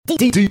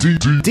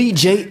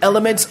DJ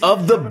Elements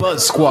of the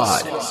Buzz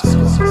Squad.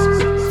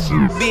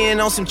 Being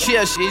on some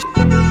chill shit.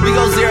 We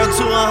go 0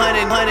 to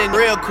 100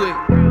 real quick.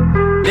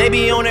 They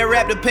be on that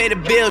rap to pay the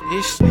bill,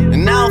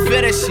 and I don't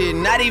feel that shit,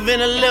 not even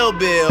a little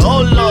bit.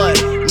 Oh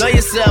Lord, know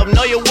yourself,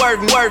 know your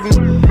worth.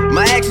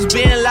 My actions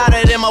being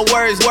louder than my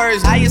words.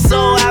 How you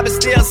so high but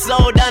still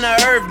so down to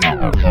earth?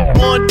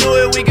 Wanna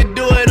do it, we can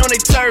do it on the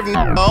turf.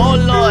 Oh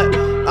Lord,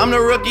 I'm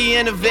the rookie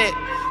and the vet.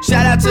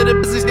 Shout out to the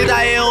business that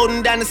I ain't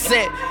holding down the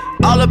set.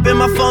 All up in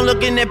my phone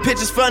looking at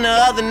pictures from the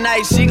other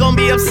night. She gon'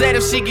 be upset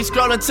if she keep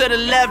scrolling to the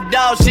left,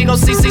 dog. She gon'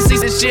 see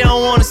that she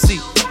don't wanna see.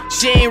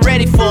 She ain't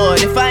ready for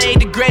it. If I ain't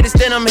the greatest,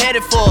 then I'm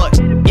headed for it.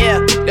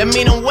 Yeah, that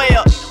mean I'm way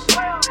up.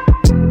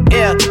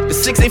 Yeah, the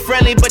 6 ain't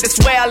friendly, but that's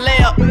where I lay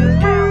up.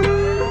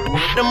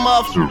 The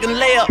motherfucking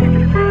layup.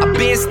 I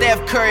been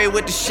Steph Curry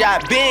with the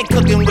shot, been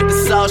cooking with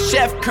the sauce,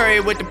 Chef Curry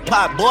with the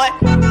pot, boy.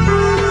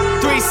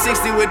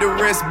 360 with the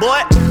wrist,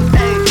 boy.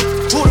 Hey,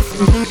 who the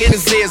f*** in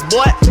his ears,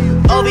 boy?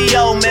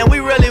 OVO, man, we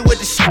really with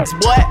the shits,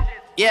 boy.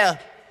 Yeah,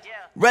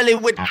 really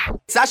with the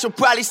shits. I should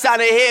probably sign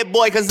a hit,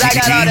 boy, cause I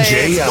got all the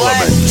hits, boy.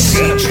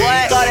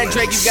 Boy, all that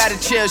Drake, you gotta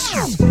chill,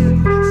 shit.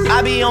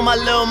 I be on my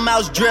little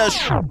mouse drill,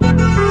 shit.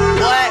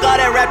 Boy, all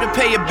that rap to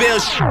pay your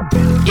bills, shit.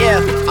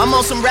 Yeah, I'm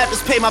on some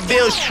rappers pay my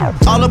bills, shit.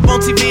 All up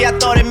on TV, I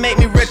thought it made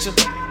me richer.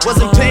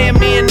 Wasn't paying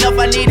me enough,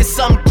 I needed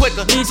something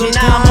quicker. So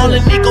now I'm all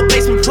in Nico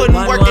basement,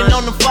 working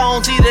on the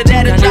phones. Either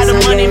that or try the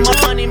money.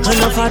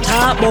 Enough I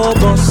talk about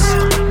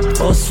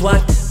bus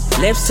what?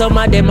 Left some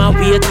of them a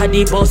wait at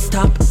the bus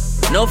stop.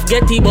 Enough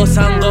get the bus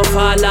and go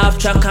fall off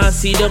track and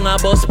see down a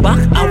bus back.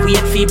 I wait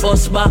for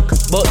bus back,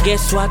 but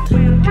guess what?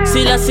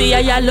 Still I see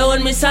I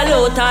alone, me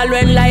salute all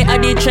when like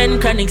at the trend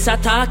chronics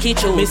attack it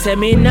through. Me say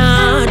me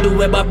nah do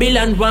what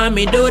Babylon want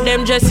me do.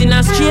 Them dress in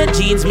a straight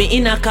jeans, me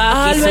in a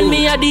khaki suit. All when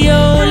me a the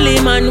only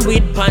man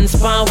with pants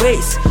pan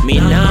waist, me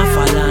nah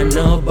follow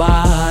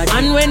nobody.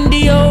 And when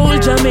the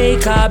old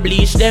Jamaica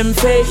bleach them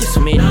face,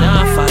 me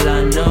nah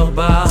follow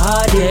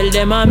nobody. Tell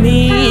them a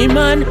me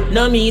man,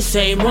 no me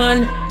same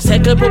one.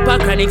 Settle pupa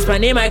chronics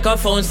pan the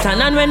microphone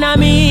stand. And when I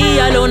me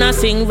alone I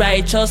sing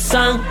righteous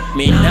song,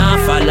 me nah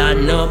follow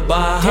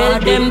nobody. Tell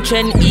them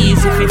trend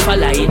easy if you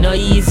follow, you know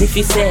easy if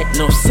you set.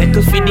 No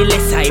second for the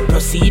less, I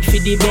proceed for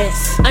the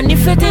best. And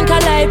if you think I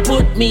lie,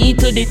 put me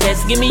to the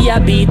test. Give me a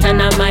beat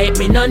and I might,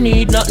 me no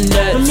need nothing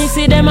else. Me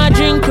see them a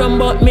drink rum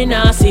but me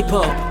nah sip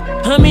up.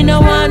 And me no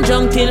want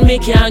drunk till me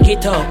can't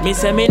get up. Me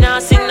say me nah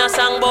sing no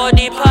song about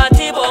the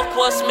party, but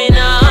what's me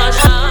nah.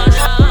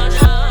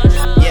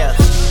 Yeah,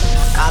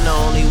 I'm the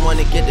only one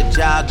to get the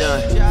job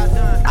done.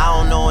 I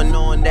don't know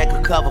no one that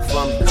could cover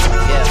for me.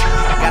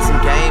 Yeah, got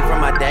some game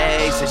from my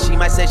day. So she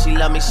might say she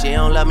love me, she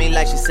don't love me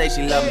like she say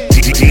she love me.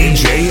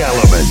 DJ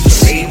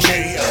Elements.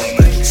 DJ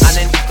Elements. I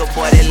didn't a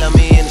boy that love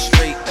me in the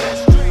street.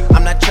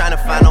 I'm not trying to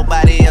find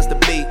nobody else to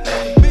beat.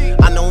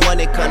 I'm the one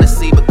they come to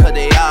see because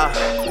they are.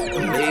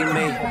 Believe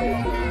me.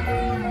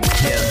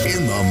 Yeah.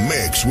 In the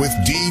mix with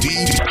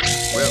DJ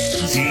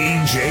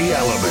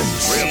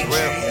Elements.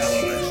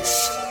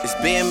 It's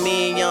been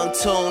me and Young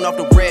Tune off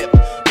the rip.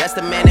 That's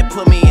the man that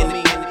put me in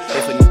the.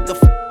 If a nigga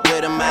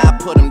with him, I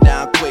put him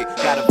down quick.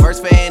 Got a verse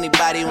for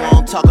anybody who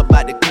won't talk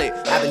about the clip.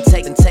 I've been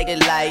take it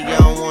like you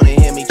don't wanna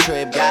hear me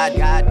trip. God,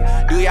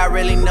 do y'all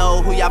really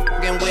know who y'all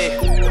fucking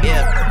with?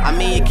 Yeah, I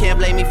mean you can't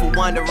blame me for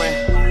wondering.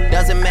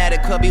 Doesn't matter,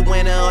 could be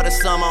winter or the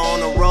summer. On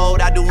the road,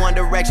 I do One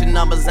Direction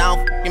numbers, I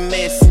don't fucking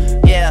miss.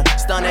 Yeah,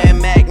 Stunner and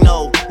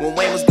Magno. When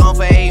Wayne was gone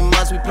for 8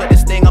 months, we put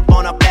this thing up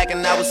on our back,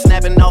 and I was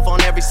snapping off on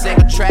every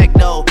single track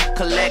though.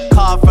 Collect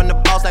card from the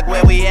boss, like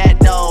where we at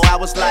though. I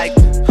was like,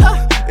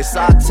 huh, it's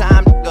our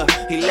time,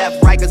 nigga. He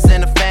left Rikers in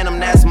the Phantom,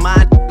 that's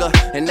mine, nigga.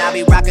 And I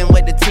be rocking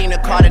with the team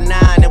that caught a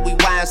 9, and we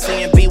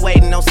YMC and be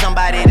waiting on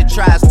somebody to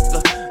try,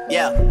 nigga.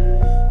 Yeah,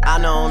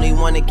 I'm the only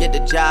one to get the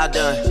job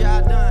done.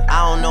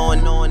 I don't know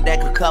no one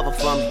that could cover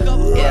for me.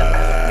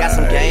 Yeah, got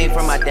some game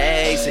from my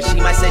day. So she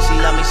might say she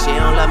love me, she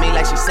don't love me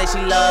like she say she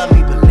love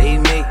me.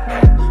 Believe me,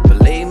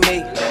 believe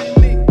me.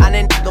 I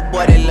didn't a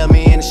boy that love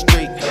me in the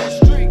street.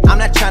 I'm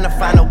not trying to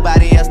find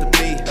nobody else to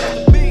be.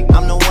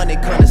 I'm the one they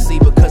come to see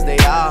because they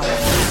are.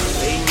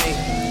 Believe me.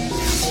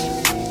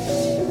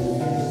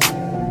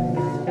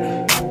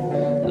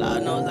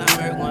 Lord knows I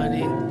heard one of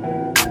these.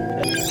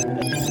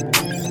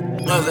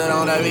 What's that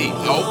on that beat?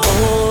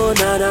 Oh,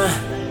 nana,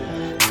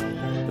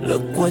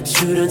 look what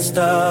you done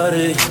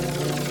started.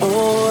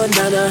 Oh,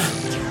 nana,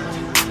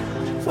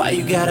 why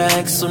you gotta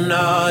act so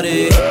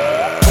naughty?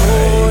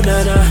 Oh,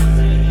 nana,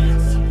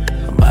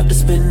 I'm about to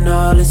spend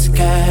all this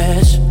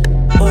cash.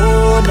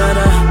 Oh,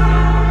 nana,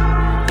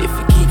 if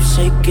you keep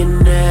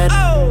shaking that.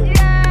 Oh,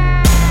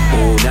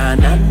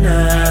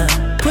 na-na-na,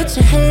 put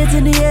your hands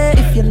in the air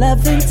if you're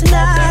loving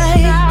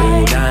tonight.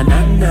 Oh,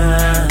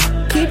 na-na-na,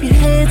 keep your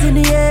hands in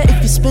the air if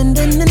you're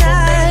spending the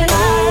night.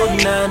 Oh,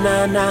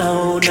 na-na-na,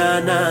 oh,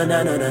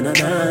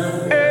 na-na-na-na-na-na-na.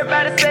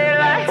 Everybody say it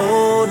like.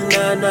 Oh,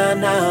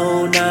 na-na-na,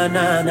 oh,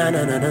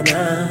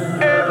 na-na-na-na-na-na-na.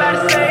 Everybody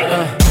say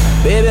it.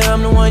 Baby,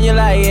 I'm the one you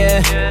like,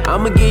 yeah.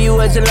 I'ma give you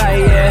what you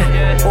like,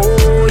 yeah.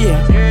 Oh,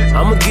 yeah.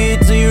 I'ma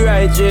give it to you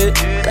right, yeah.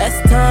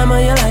 Best time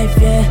of your life,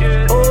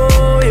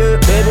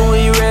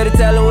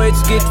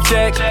 let's get the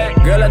check.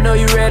 Girl, I know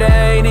you ready,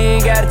 I ain't even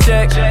gotta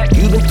check.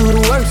 You been through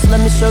the worst, let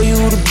me show you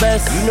the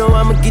best. You know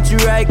I'ma get you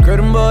right, girl,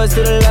 them boys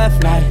to the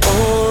left. Like,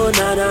 oh,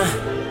 nana,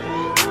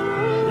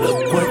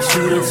 look what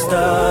you done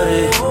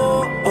started.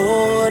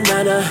 Oh,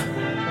 nana,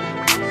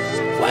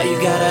 why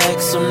you gotta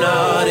act so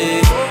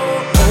naughty?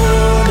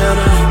 Oh,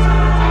 nana,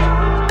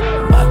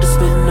 I'm about to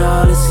spend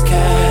all this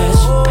cash.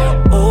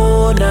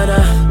 Oh,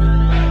 nana,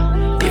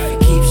 if you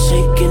keep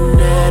shaking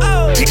that.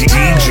 DJ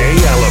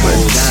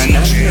Elements.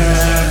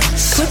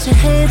 Put your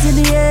hands in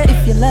the air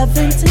if you're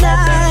loving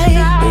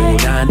tonight. Oh,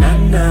 na na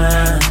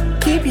na.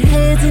 Keep your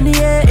hands in the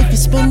air if you're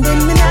spending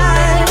the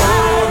night.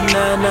 Oh,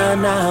 na na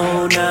na.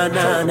 Oh, na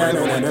na na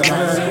na na na.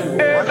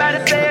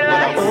 Everybody say it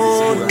like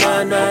oh,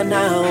 na na na.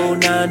 Oh,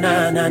 na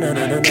na na na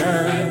na na.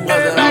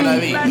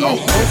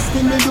 Best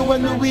thing to do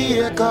when we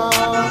wake up.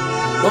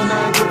 When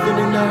I get in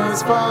the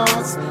nerves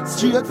fast.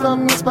 Straight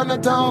from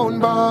Western town,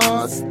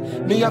 boss.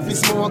 Me have to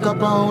smoke a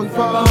pound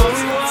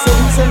fast.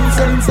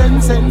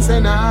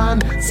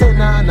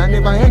 Send on, I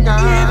never hang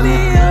on.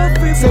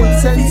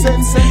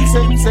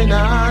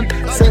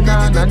 Send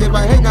on, I never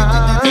hang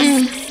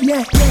on.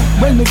 Yeah,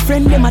 well, my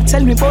friend, them a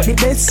tell me about the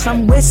best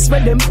from West,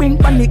 where them bring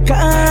pan the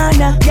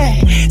corner. Yeah,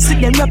 see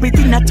them rap it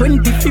in a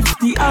 20,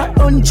 50 or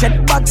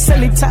 100 bucks,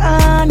 sell it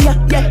on.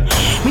 Yeah,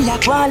 me a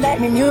go like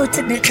me new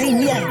to the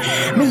thing, yeah.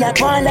 Me a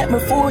go like me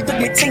food to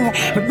the thing. Me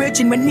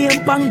virgin, my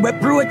name bang, we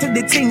pro to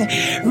the thing.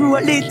 Roll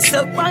it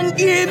up and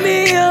give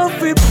me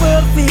every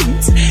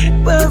perfect.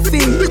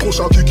 The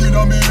cushion kicking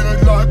on me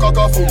head like a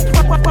foot.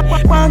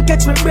 One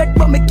catch me bread,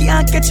 but me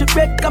can't catch a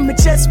bread. Cause me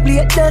chest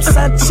plate, that's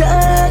a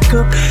check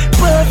up.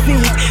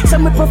 Perfect, so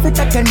me perfect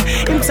again.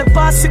 Him say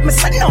pass it, me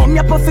say no, me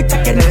a perfect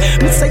again.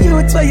 Me say you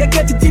it's why you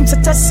get it, him say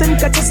just sing,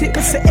 cause just it,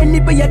 me say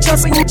anybody you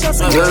trust me,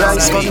 trust me. Your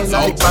eyes coming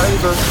like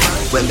Bible.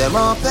 When them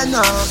open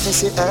up, me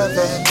see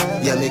heaven.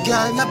 Yeah, me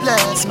girl, you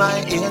bless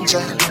my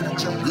angel.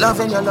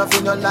 Loving you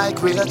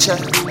like Rachel.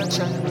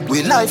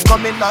 We life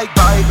coming like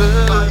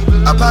Bible.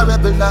 A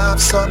parable of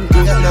some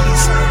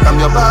greatness. From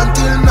your born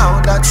till now,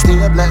 that's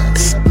still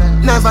blessed.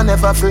 Never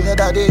afraid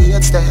of the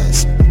hate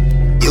stairs.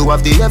 You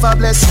have the ever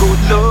blessed good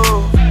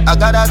love. I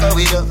gotta go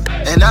with you,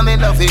 and I'm in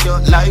love with you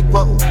like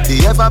wow.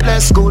 The ever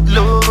blessed good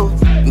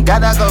love.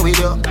 Gotta go with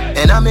you,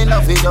 and I'm in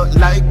love with you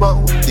like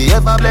wow. The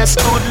ever blessed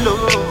good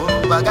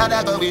love. I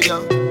gotta go with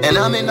you, and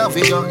I'm in love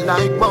with you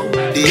like wow.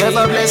 The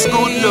ever blessed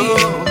good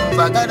love.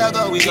 I gotta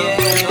go with you.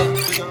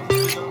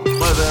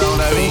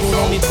 Let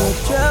me put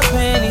your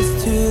panties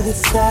to the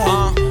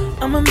side.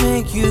 I'ma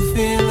make you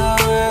feel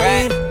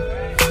alright.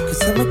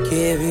 Cause I'ma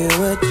give you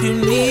what you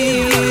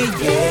need,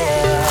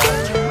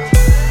 yeah.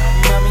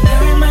 Mommy, you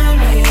remind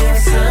me of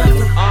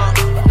something,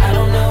 but I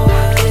don't know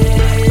what it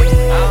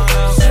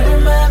is. You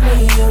remind me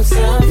of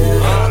something,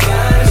 you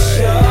gotta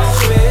show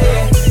me.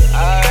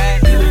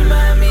 You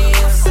remind me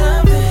of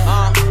something, I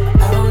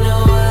don't know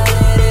what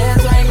it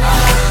is right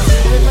now. You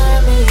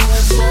remind me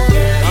of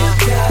something, you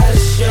gotta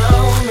show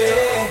me.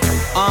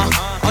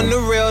 On the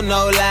real,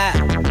 no lie,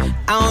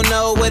 I don't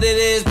know what it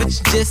is, but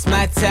you're just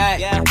my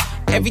type.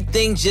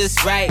 Everything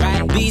just right.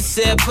 B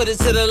said put it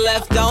to the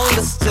left, don't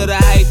listen to the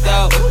hype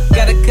though.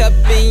 Got a cup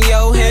in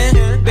your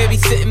hand, baby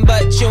sitting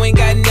but you ain't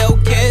got no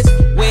kiss.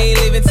 We ain't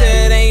leaving till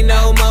it ain't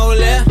no more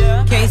left.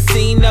 Can't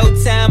see no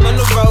time on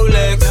the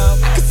Rolex.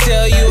 I could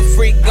tell you a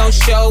freak gon'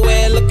 show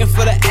it. Looking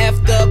for the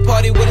after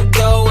party with a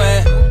dough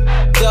at.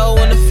 Dough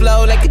on the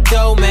flow like a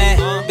dough man.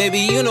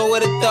 Baby you know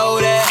where to throw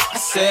that. I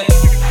said,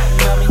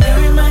 mommy you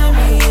remind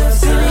me of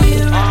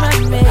something. I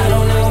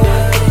don't know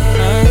what it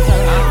is.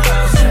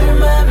 You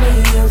remind me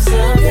of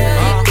something.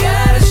 You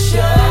gotta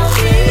show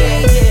me.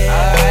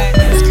 Alright.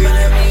 You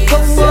remind me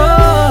of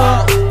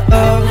something. I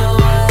don't know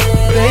what it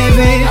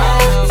is.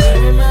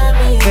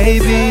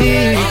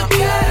 Baby.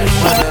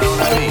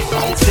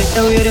 Sit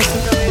down with us,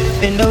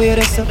 bend down with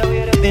us,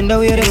 bend down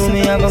with us. Me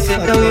have a sit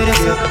down with us.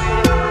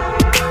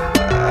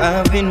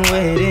 I've been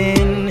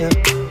waiting.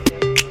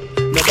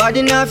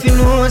 Nobody nothing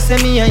know, say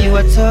me and you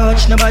a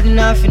touch. Nobody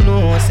nothing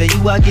know, say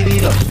you a give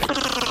it up.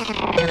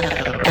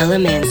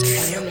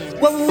 Elements.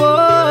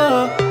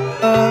 Whoa,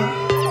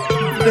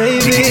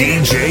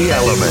 baby. DJ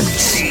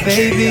Elements.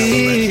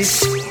 Baby.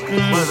 Sit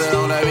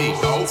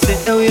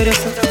down with us,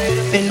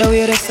 bend down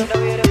with us,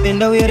 bend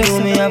down with us.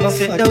 Me have a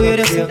sit down with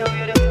us.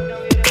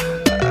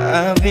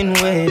 I've been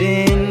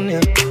waiting.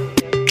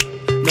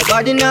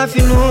 Nobody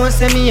nothing know,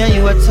 say me and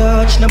you a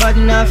touch.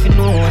 Nobody nothing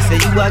know, say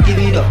you a give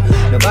it up.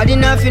 Nobody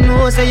nothing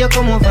know, say you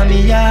come over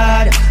me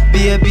yard.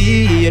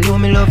 Baby, you know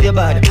me love your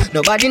body.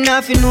 Nobody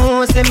nothing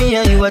know, say me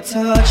and you a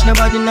touch.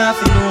 Nobody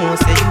nothing know,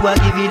 say you a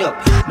give it up.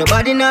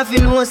 Nobody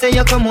nothing know, say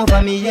you come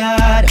over me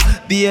yard.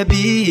 Baby,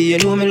 you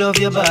know me love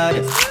your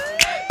body.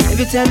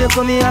 Every time you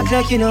come here, act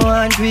like you know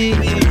I'm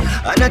greedy.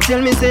 And I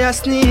tell me, say I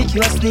sneak, you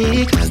a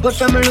sneak. But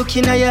from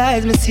looking at your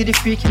eyes, me see the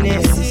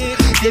freakiness.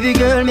 Baby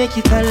girl, make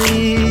it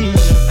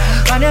unleash.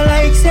 And I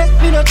like say,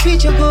 me no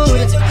treat you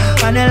good.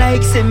 And I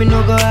like say, me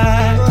no go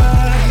hard.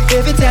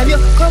 Every time you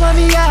come on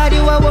me yard,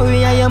 you a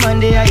worry and your man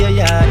dey at your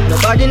yard.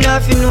 Nobody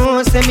nothing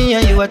know, say me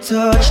and you a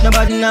touch.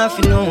 Nobody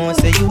nothing know,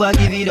 say you a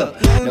give it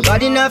up.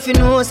 Nobody nothing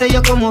know, say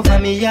you come over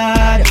me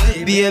yard.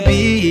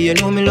 Baby, you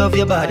know me love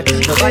your body.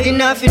 Nobody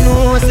nothing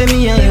know, say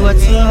me and you a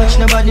touch.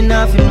 Nobody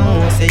nothing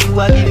know, say you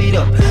a give it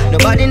up.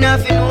 Nobody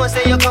nothing know,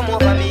 say you come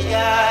over me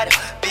yard.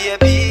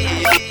 Baby,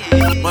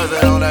 what's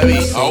that on that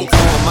beat? Oh,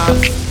 my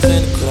friends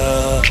in the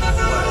club,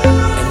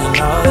 and I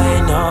know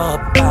they know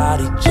about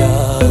each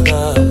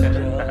other.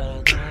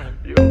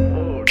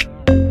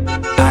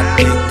 I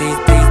think these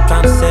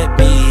trying to set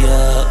me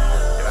up.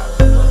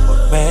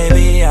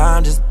 Maybe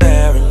I'm just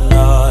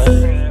paranoid.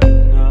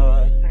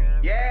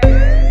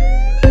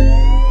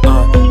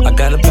 I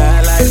got a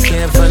bad light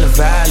skin from the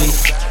valley.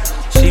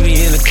 She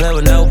be in the club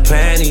with no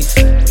panties.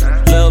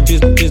 Love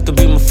used to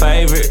be my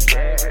favorite,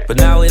 but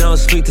now we don't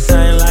speak the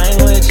same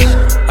language.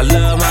 I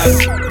love my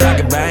I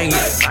can bang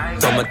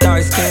it, so my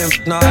dark skin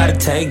know how to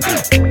take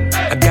it.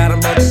 I got them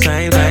both the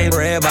same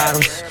red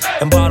bottoms,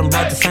 and bought them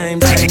both the same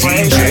thing.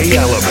 DJ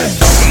Element.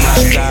 I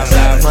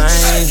drive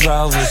Range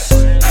Rovers.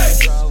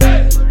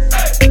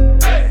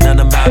 None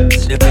of my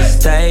bitches can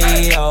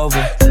stay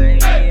over.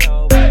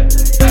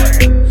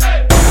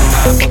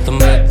 Both of them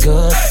look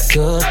good.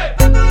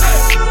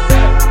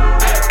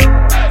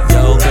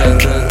 Yo,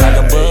 good like a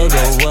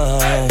booger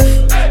wolf.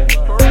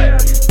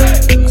 I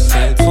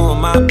seen two of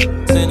my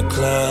bitches in the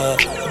club,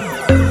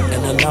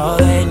 and I know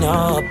they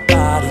know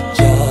about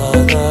each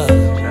other.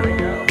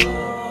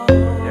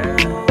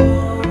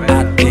 I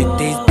think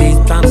these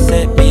trying to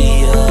set me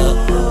up.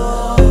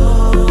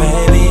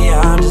 Maybe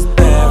I'm just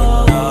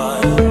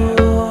paranoid.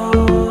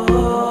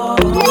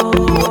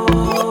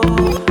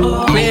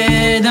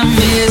 Rhythm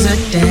is a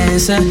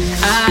dancer,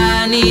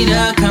 I need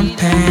a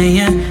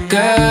companion.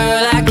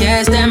 Girl, I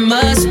guess that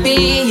must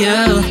be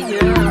you.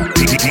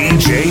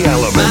 DJ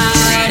Element.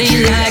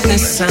 Body like the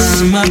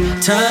summer,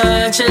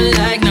 touch it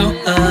like no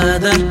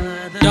other.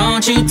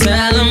 Don't you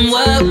tell them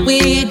what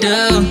we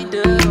do.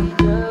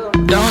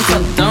 Don't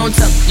tell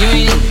them, you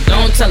ain't need.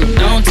 Don't tell them,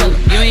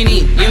 you ain't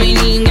need. You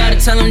ain't even gotta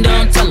tell them,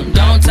 don't tell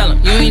them,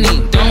 you ain't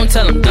need. Don't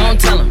tell them,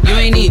 you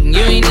ain't need.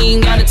 You ain't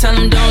even gotta tell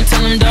them, don't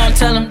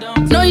tell them.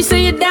 Know you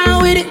say you're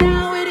down with it.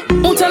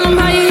 Won't tell them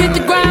how you hit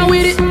the ground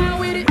with it.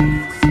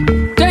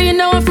 Girl, you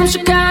know I'm from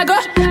Chicago.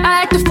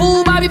 I act a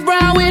fool, Bobby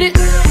Brown with it.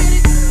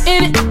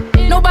 In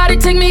it, nobody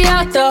take me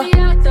out though.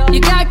 You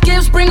got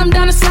gifts, bring them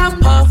down to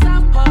Southpaw.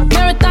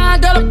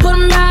 Marathon, girl, I put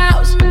them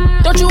out.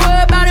 Don't you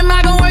worry about him,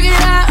 I gon' work it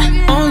out.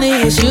 Only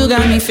it's you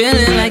got me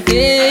feeling like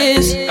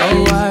this.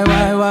 Oh, why?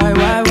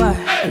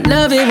 I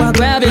love it while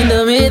grabbing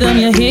the rhythm,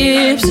 your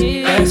hips.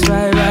 That's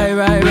right.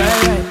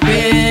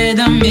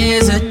 Rhythm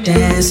is a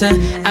dancer,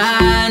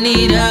 I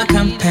need a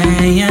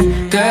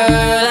companion.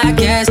 Girl, I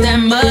guess that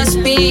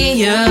must be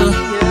you.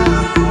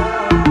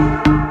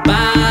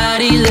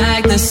 Body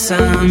like the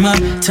summer,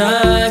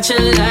 touch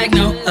it like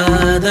no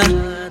other.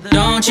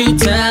 Don't you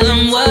tell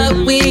them what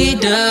we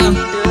do.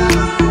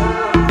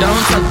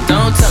 Don't tell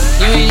them,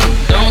 you ain't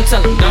need. Don't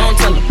tell them,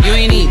 you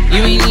ain't need.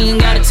 You ain't even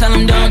gotta tell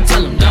them, don't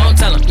tell them,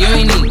 you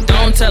ain't need.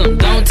 Don't tell them,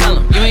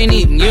 you ain't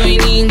need. You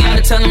ain't even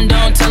gotta tell them,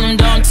 don't tell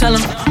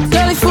them.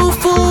 Girl, they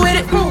fool with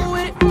it,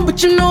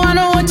 but you know I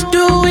know what to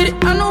do with it.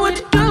 I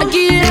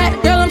give you that,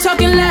 girl, I'm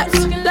talking laps.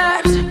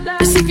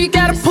 Let's see if you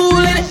got a pool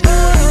in it.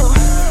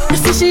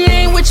 Let's see she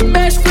ain't with your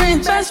best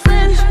friends.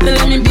 Then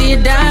let me be a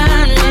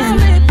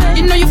diamond.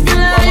 You know you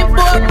feelin' like your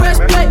boy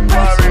breastplate.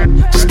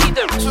 Just keep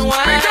the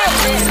rewind.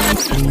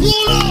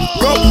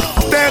 Bro,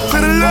 stand to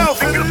the left.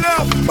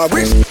 My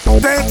wrist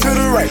stand to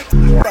the right.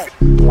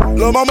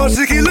 Lil' mama,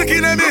 she keep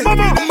looking at me.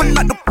 I'ma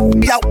knock the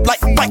out like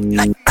fight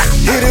night.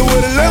 Hit it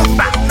with the left,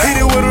 hit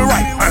it with the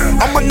right.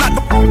 I'ma knock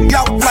the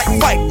out like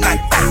fight night.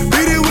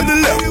 Hit it with the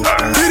left,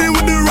 hit it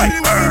with the right.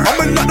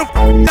 I'ma knock the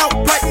out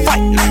like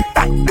fight night.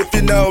 If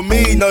you know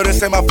me, know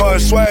this ain't my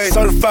first sway.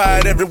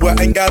 Certified everywhere,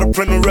 ain't got a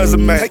print a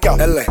resume. Take out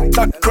LA,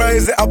 talk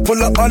crazy, I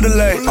pull up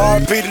underlay.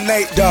 R.P. to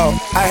Nate, dog,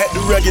 I had to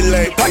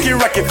regulate.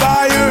 Rocket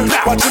fire,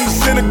 watch him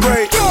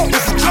disintegrate.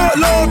 It's a drug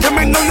lord,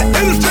 coming on the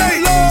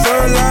illustrate.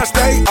 Third line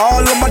stay,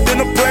 all on my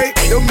dinner plate.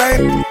 Your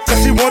man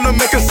says she wanna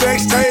make a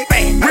sex tape.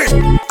 Rich,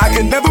 I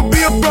can never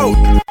be a broke,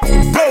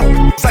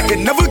 so I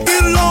can never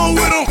get along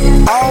with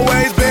him.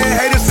 Always been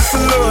hated since a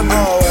little,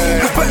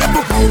 always.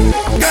 Forever,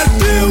 gotta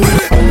deal with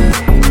it.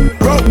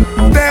 Bro,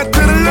 stand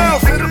to the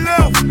left.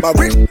 My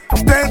rich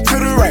stand to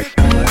the right.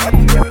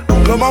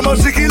 Lil' mama,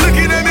 she keep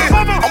looking at me.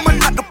 I'ma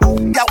knock the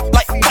out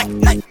like fight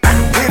night.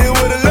 Hit it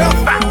with the left,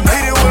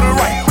 hit it with the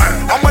right.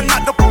 I'ma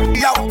knock the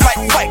out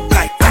like fight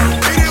night.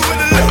 Hit it with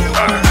the left,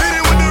 hit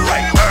it with the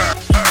right.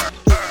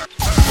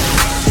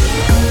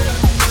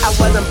 I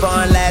wasn't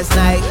born last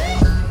night.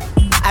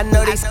 I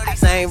know these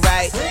ain't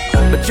right.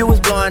 But you was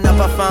blowing up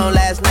her phone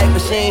last night,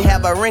 but she ain't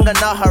have a ring or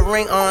not her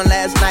ring on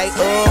last night.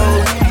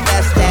 Ooh,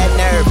 that's that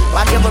nerve.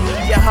 Why give a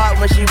your heart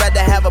when she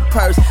rather have a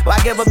purse? Why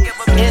give a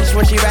inch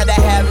when she rather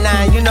have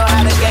 9? You know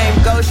how the game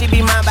goes, she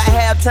be mine by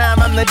halftime.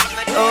 I'm the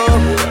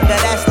ooh, now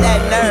that's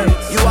that nerve.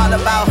 You all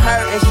about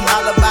her and she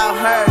all about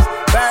hers.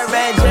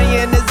 Birdman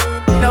Jr. and this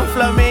no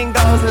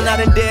flamingos, and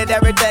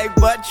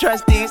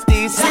trust these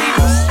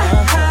secrets.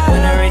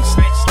 When I rich,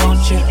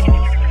 won't you?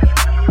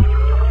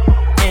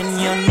 And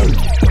you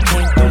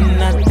can't do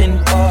nothing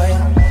for you.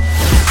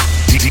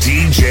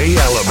 DJ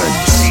Element.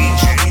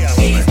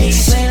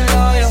 These ain't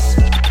loyal.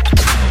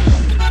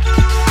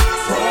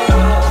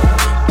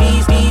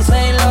 These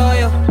ain't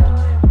loyal.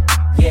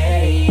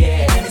 Yeah,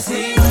 yeah. Let me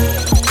see.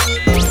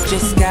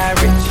 Just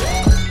got rich.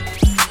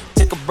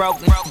 Took a broke.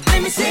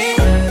 Let me see.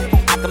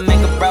 I can make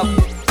a broke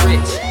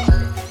rich,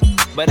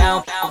 but I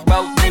don't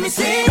broke. Let me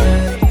see.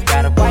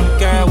 Got a white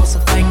girl with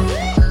some fake.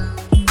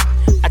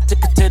 I took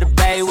her to the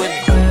bay with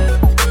me.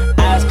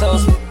 Eyes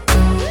closed.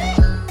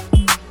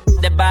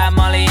 That by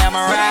Molly, I'm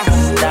a rock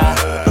star.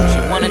 She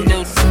wanna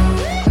do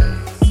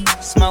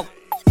smoke,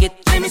 get,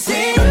 let me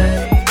see.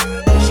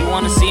 She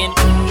wanna see it.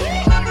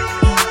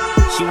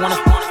 She wanna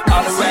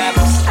all the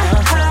rappers.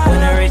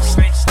 When I rich,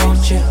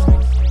 won't you?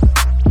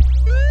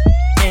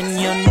 And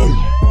you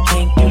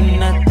can't do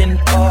nothing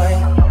for you.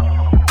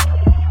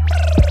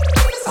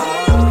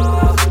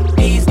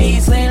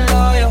 These ain't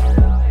loyal.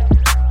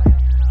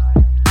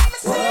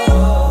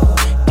 Whoa.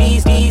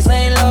 These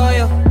ain't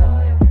loyal.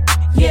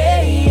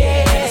 Yeah,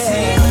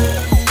 yeah.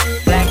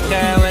 Black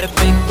girl with a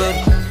big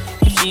booty.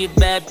 If she a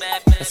bad,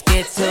 let's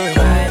get to it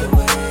right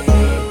away.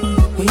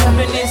 We up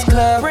in this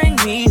club, bring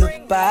me the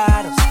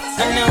bottles.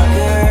 I know,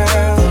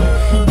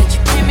 girl, that you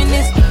came in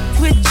this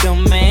with your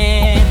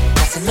man.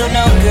 That's a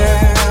no,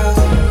 girl.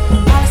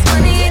 All this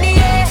money in the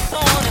air, I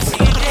wanna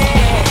see you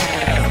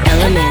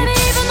there. Element.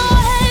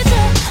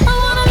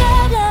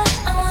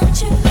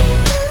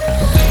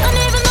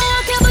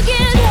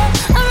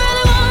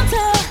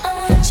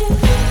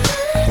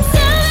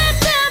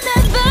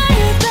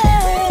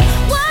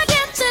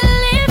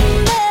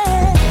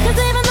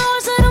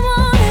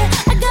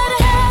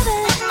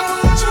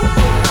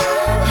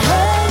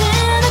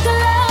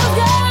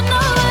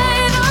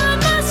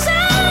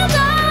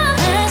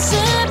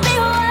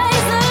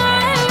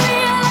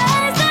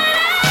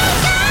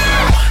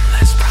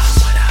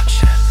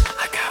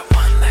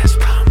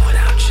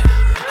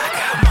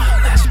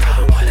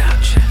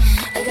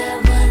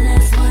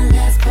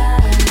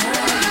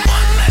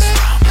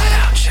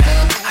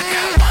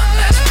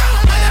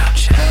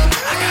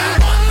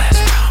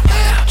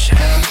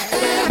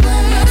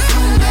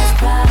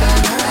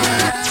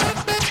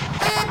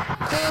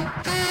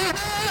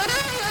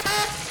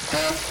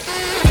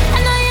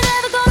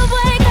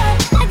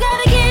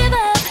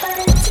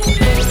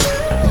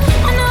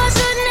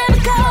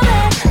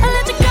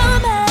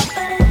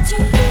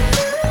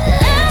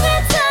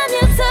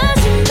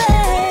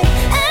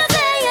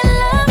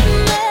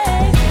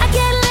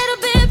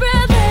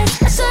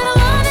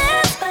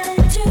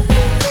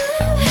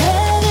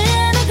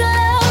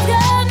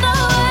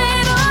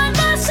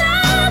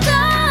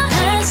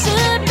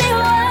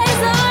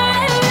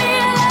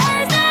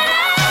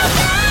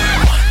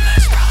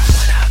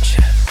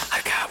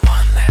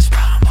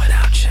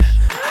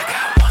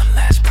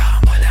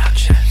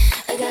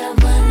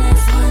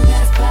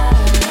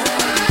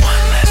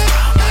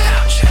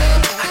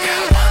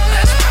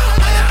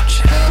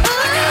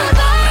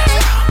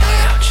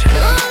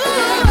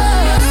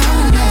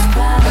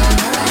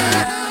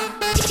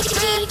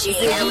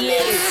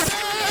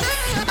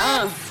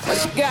 What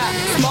you got?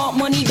 Small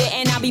money there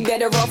and I'll be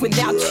better off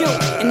without you.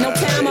 In no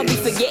time I'll be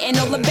forgetting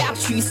all about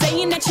you. You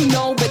saying that you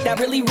know, but I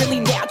really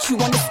doubt you.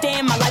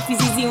 Understand my life is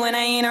easy when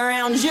I ain't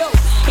around you.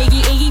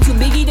 Iggy, too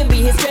biggie to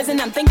be his present.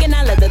 I'm thinking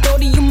I love the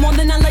thought of you more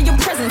than I love your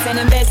presence. And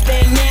the best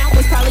thing now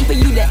was probably for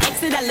you to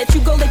exit. I let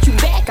you go, let you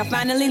back. I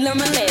finally learned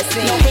my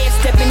lesson. No half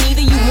stepping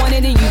either, you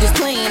wanted it, you just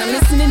playing. I'm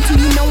listening to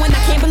you knowing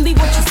I can't believe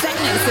what you're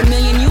saying. It's a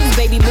million you,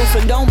 baby boo,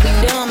 so don't be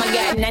dumb. I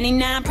got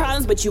 99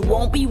 problems, but you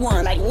won't be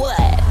one. Like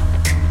what?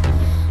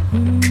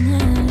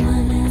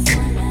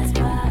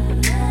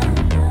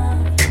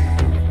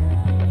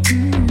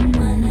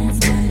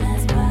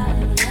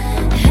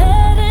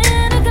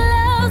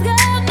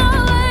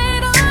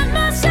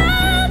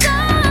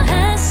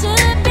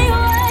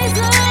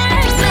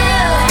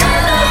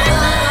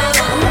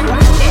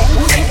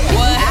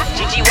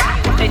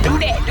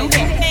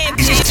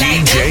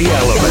 DJ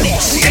Element.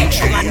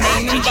 My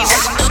name is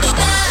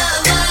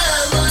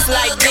it's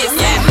like this,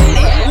 yeah.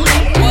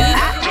 What?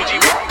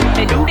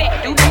 They do that,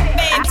 man.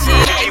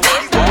 Like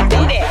this,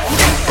 do that.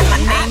 My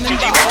name is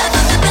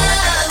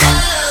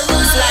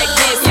it's like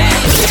this, yeah.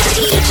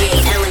 DJ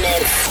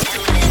Element.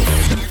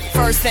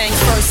 First things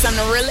first, I'm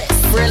the realest.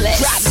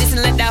 Drop this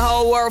and let the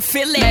whole world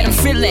feel it. Let them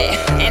feel it.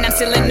 And I'm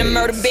still in the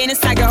murder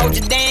business. I can hold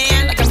you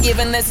down like I'm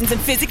giving lessons in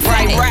physics.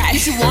 Right. You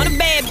should want a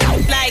bad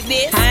like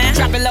this.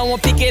 Drop it low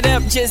and pick it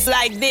up just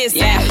like this.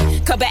 Yeah.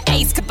 Cup of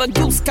Ace, cup of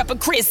Goose, cup of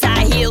Chris.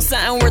 I heal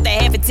something worth a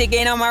half a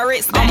ticket on my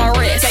wrist.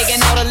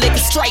 Taking all the liquor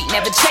straight,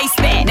 never chase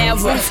that. Now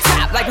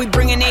rooftop like we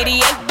bringing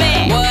 88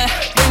 back. What?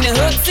 Bring the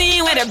hooks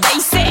in where the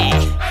bass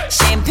at.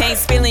 Champagne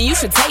spilling, you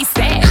should taste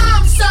that.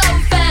 I'm so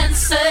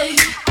fancy.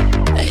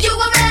 You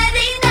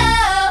already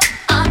know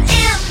I'm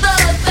in the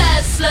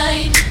fast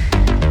lane.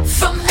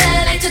 From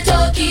LA to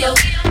Tokyo,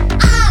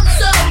 I'm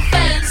so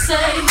fancy.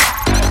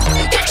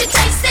 Can't you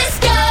taste this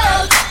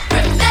gold?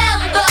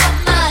 Remember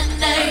my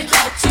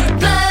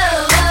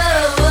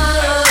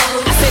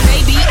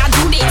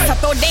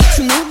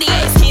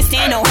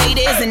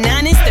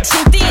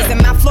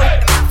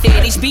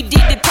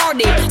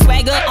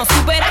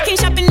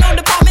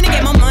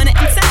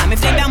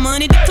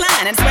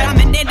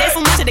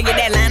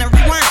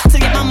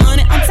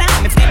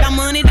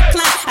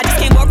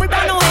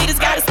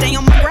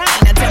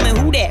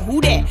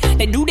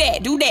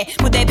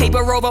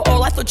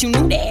overall, I thought you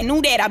knew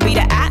that I be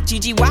the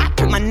I-G-G-Y,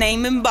 put my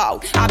name in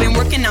bold. I've been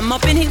working, I'm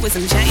up in here with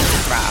some change to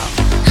throw.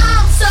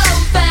 I'm so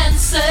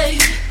fancy,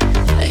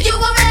 you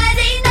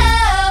already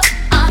know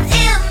I'm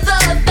in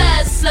the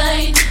fast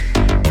lane.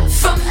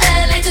 From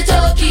LA to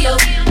Tokyo,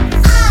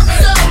 I'm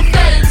so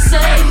fancy.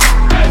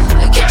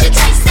 Can't you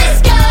taste this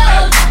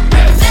gold?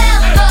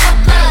 Remember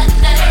my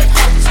name.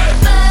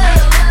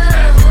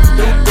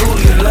 Do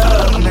you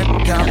love me?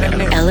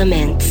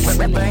 Elements.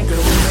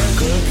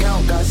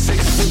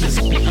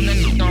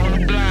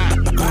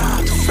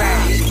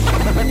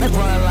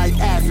 Run like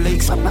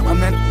athletes. I'm in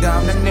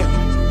down the nip.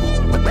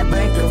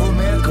 Bank of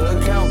America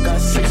account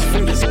got 6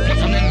 figures. Do you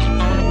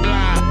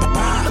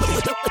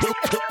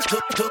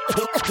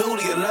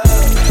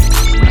love?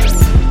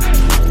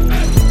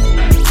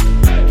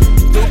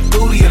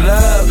 Do you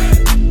love?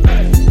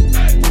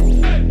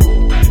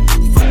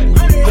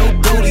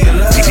 Do you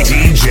love?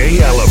 DJ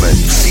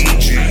Elements.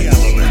 DJ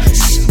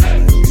Elements.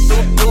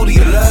 Do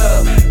you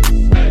love?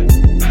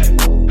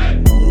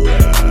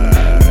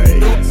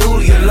 Do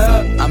you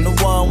love? I'm the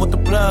one with the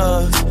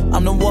plugs.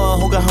 I'm the one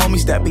who got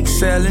homies that be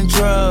selling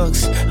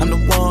drugs. I'm the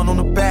one on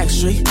the back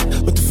street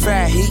with the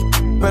fat heat.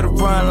 Better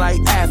run like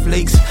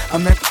athletes.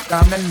 I'm that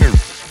new.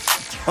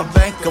 My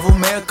Bank of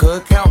America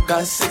account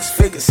got 6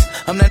 figures.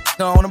 I'm that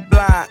on the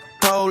block.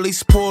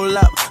 Police pull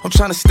up. I'm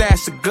tryna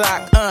stash the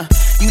Glock.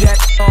 You that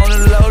on the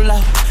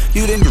low.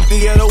 You didn't do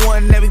the other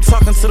one that be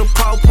talking to the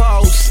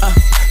po-pos.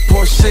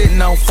 Poor shitting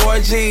on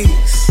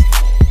 4Gs.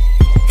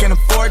 Can't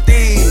afford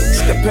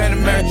these. The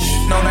Panamera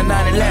on the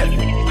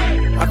 911.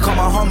 I call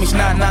my homies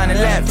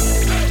 9911.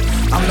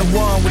 I'm the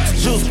one with the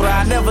juice, but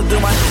I never do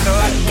my shit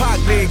like Pac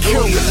did.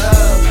 Kill your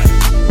love.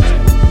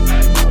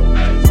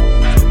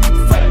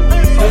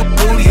 Who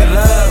do you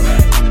love?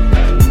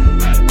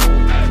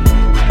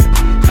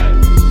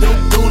 Who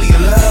do you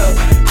love?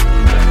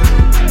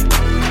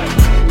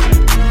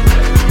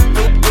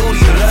 Who do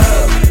you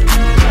love?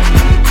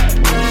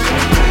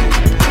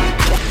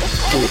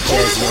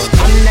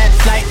 I'm that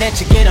flight that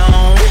you get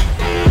on,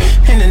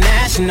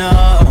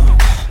 international.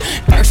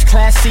 First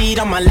class seat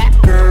on my lap,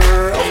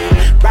 girl,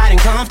 riding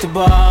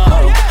comfortable.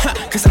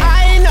 Cause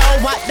I know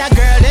what that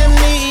girl them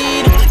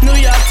need. New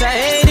York to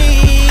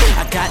Haiti,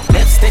 I got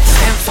lipstick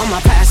stamps on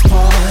my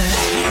passport.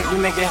 You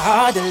make it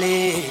hard to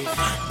live.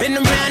 Been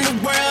around the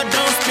world,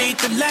 don't speak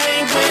the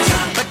language,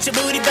 but your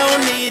booty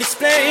don't need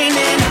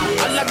explaining.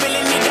 All I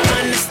really need to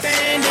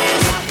understand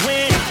is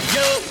when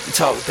you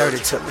talk dirty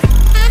to me.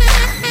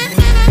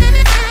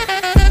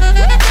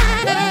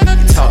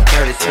 Talk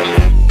dirty to me.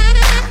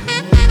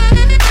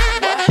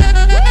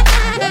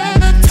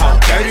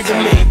 Talk dirty to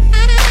me.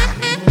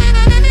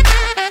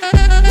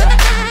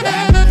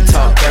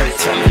 Talk dirty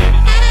to me.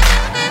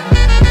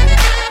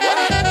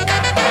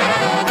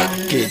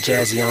 Get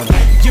jazzy on me.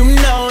 You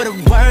know the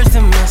words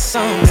of my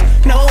songs.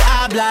 No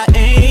habla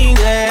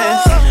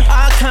English.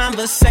 Our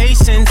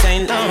conversations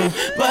ain't long,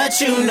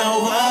 but you know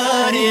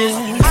what is.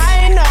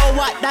 I know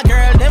what that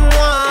girl them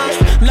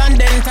want.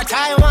 London to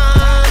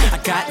Taiwan. I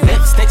got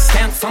lipstick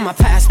stamps on my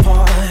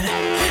passport.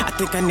 I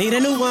think I need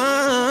a new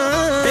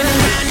one. Been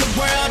around the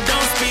world,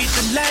 don't speak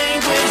the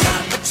language,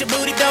 but your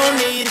booty don't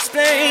need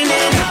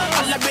explaining.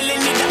 All I really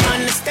need to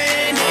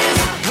understand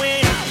is when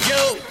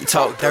you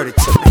talk dirty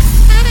to me.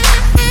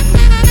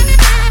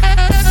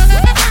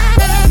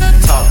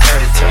 Talk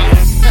dirty to me.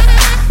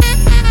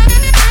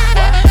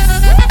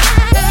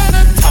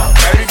 Talk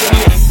dirty to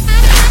me.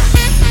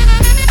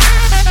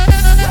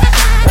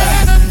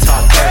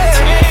 Talk dirty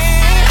to me.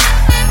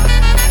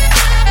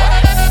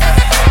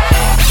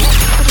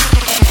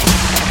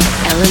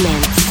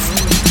 Elements.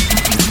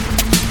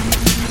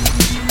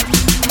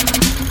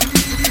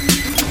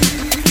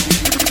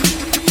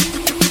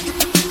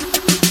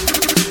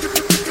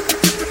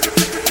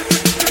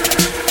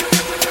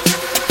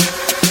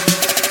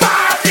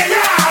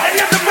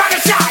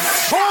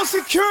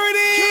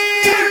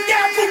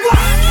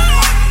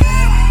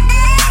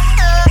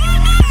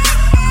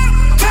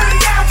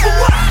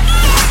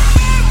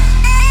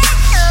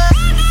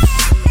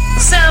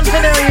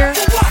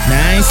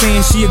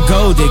 Saying she a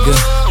gold digger,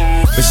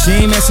 but she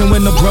ain't messing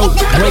with no broke.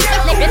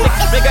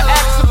 Nigga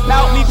ask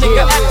about me,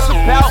 nigga ask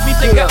about me,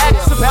 nigga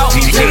ask about me.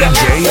 DJ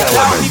Elements.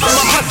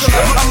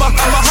 I'm a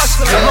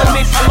hustler,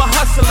 homie. I'm a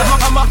hustler,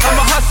 I'm a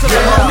hustler,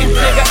 homie.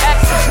 Nigga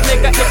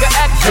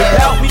ask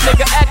about me,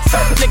 nigga ask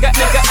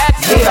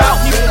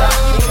about me.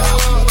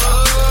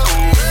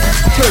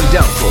 Turn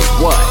down for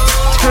what?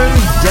 Turn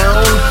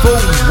down for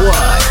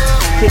what?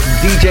 Hit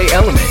DJ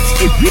Elements.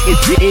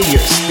 It's in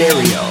your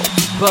stereo.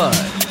 Bud.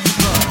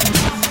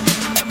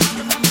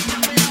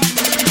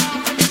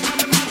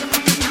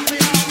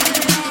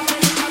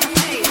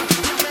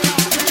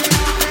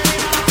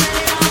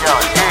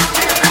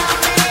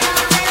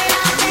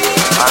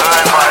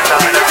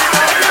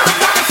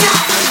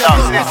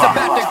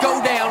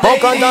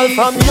 Buck a girl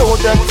from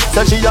UTEC,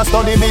 say she a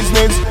study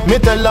business. Me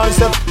tell her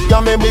say ya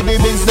me be the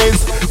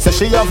business. Say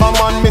she have a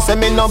man, me say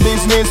me no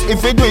business.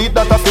 If you do it,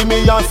 that a fi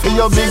me and fi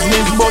your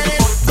business. But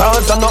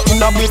Cause I'm not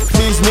in a big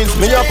business.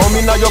 Me a come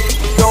in a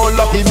your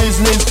lucky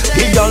business.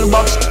 The girl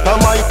back to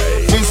my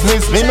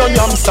business. Me no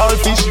yam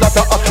selfish, that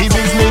a happy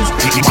business.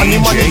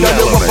 Money that you have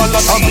a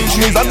lot of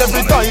business. And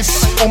every time,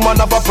 woman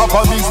have a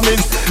proper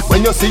business.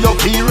 When you see your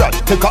period,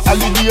 take a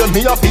holiday.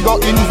 Me a figure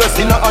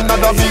invest in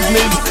another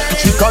business.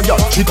 Chica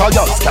y'all,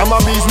 scam a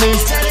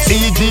business.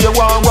 CJ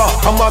Wawa,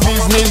 come a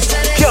business.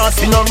 Can't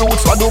see no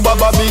roots for do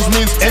baba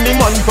business. Any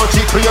man touch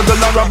it,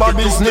 regular rubber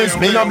business.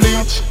 Me a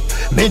bleach.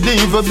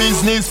 Medieval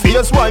business,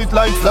 face white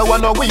like flower,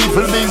 no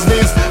evil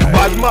business.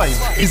 Bad mind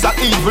is a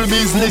evil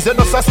business. You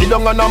just a sit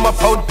down and I'm a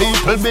proud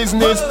people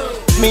business.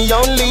 Me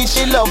only,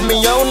 she love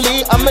me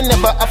only. I'm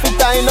never a fit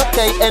time,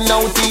 okay,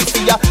 N-O-T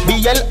for ya.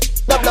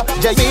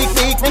 B-L-W-J-B-B,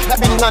 me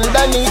been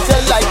underneath you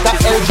like a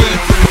LG.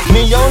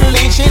 Me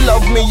only, she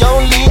love me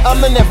only.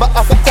 I'm never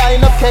a fit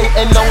time, okay,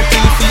 N-O-T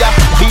for ya.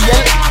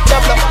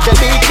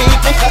 B-L-W-J-B-B,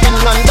 me been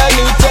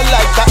underneath you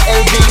like a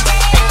LG.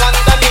 Been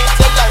underneath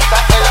you like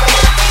a LG.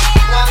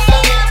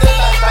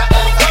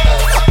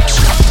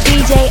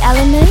 DJ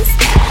Elements,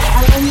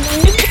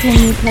 can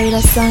you play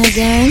that song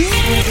again?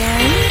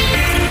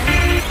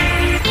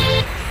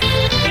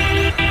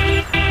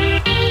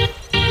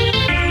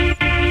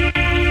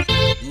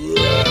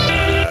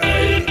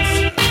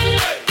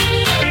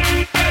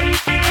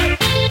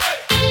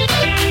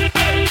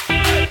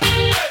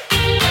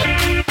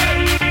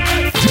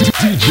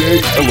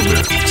 DJ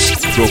Elements,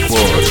 the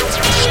Buzz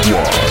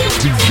Squad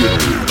DJ.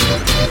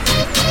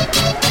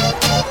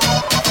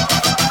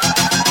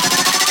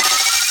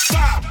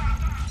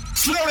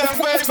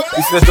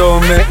 If you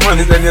don't make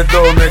money, then you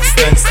don't make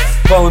sense.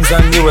 Pounds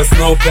and US,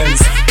 no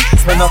pence.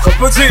 Spend a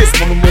couple G's,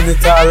 my money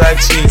tall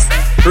like cheese.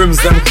 Rims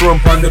them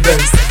crump on the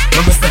Benz.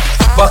 Understand?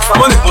 Box of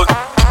money,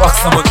 box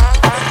of money.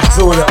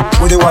 Zola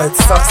with the white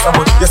socks of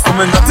money. Yes,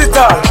 I'm not it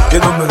all. You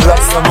know me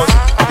lots of money.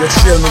 You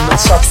share me my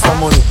shots of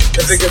money.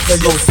 Every get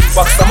a use,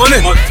 box of money,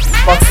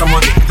 box of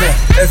money.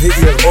 Yeah, every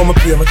year, all my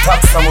pay, my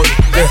tax of money.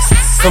 Yes,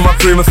 some I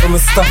pay me for my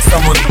stocks of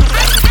money.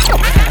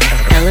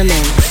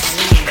 Elements.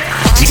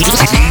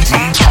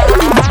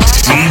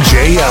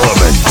 DJ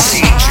Elements.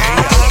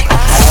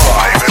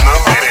 Live in the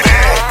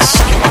minutes.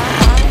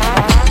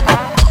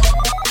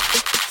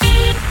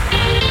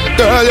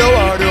 Girl, you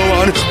are the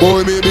one.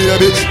 Oh, me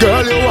baby.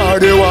 Girl, you are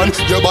the one.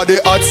 Your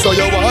body hot, so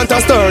you want a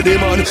sturdy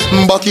man.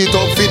 Back it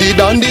up for the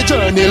dandy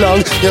journey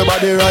long. Your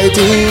body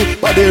righty,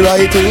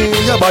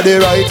 your body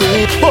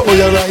righty. Oh,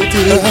 you're righty.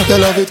 You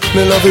love it,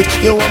 me love it.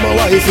 You want my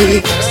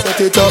wifey.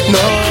 Set it up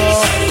now.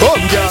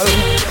 Come, girl.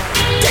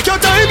 Take your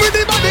time with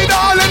the body,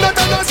 darling. Not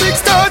on a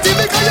 6:30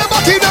 because you're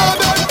back in our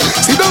bed.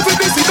 Sit down for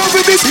this, sit down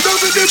for this, sit down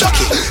for the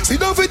jockey. Sit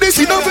down for this,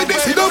 sit down for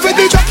this, sit down for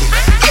the jockey.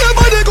 Your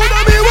body good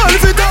and me want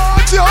to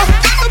touch ya.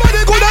 Your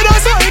body good and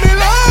that's why me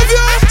love ya.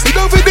 Sit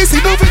down for this,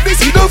 sit down for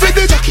this, sit down for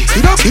the jockey.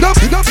 Sit down, sit down,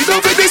 sit down, sit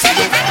down for this, sit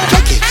down for the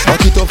jockey.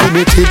 Back it up with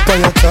me tip on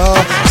your car.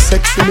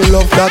 Sexy me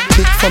love that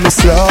kick for me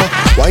slaw.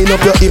 Wind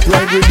up your hip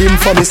like rhythm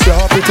for me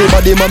slaw. Pretty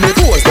body mommy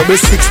pose double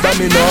six by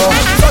me now.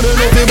 Turn up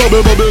the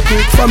bubble bubble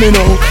quick for me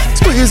now.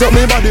 Squeeze up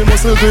me body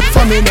muscle grip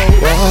for me now.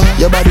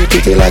 Your body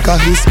pretty like a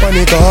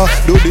Hispanic.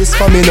 Do this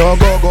for me now,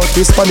 go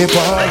twist for me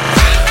part.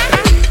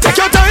 Take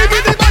your time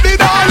with the body,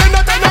 darling.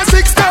 Not on a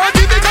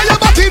 6:30 because you're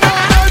back in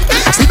our bed.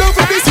 Sit down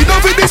for this, sit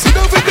down for this, sit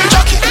down for the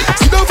jockey.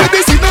 Sit down for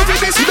this, sit down for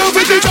this, sit down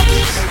for the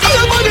jockey.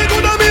 Your body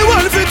good and me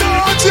want to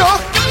touch ya.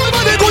 Your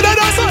body good and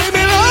that's why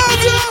me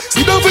love ya.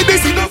 Sit down for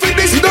this, sit down for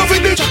this, sit down for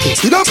the jockey.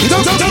 Sit down, sit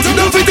down, sit down, sit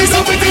down for this, sit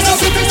down for this, sit down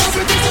for this, sit down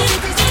for this.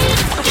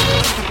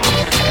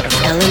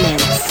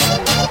 Elements.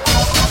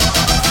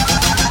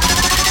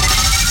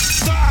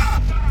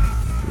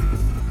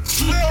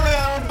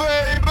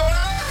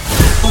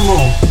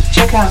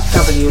 Check out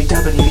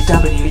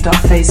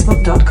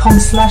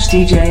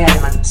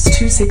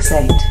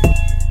www.facebook.com/DJElements268.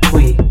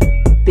 We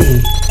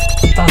be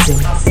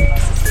buzzing.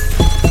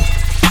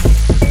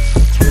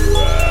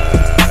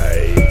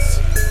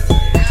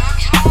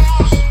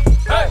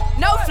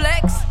 No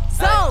flex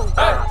zone.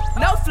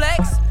 No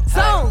flex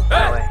zone.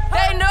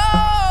 They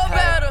know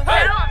better.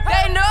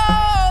 They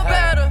know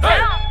better.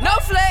 No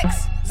flex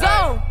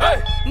zone.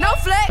 No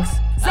flex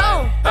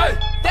zone.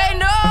 They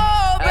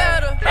know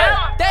better.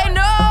 They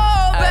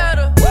know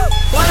better.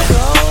 Wanna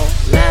go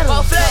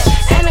metal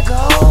and a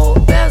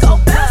gold bezel.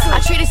 I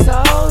treat it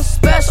so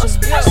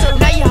special.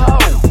 Now you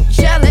home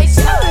jealous,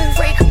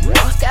 freak.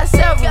 Got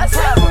several.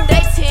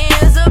 They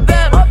tens are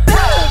better.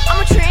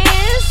 I'm a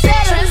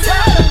trendsetter.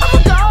 I'm a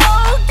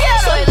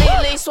go-getter. Sway,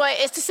 lean, sway.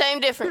 It's the same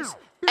difference.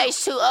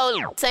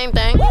 H2O, same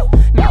thing.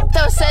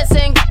 Throw sets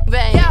and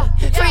bang.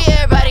 Free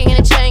everybody in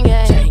the chain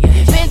gang.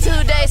 Been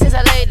 2 days since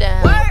I laid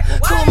down.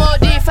 Cool more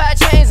D5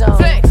 chains on.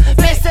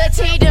 Mr.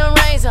 T, them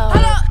rains on.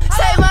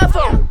 Say my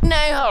phone,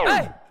 name ho.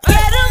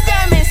 Yeah, them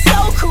diamonds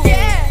so cool.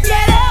 Yeah,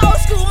 that old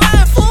school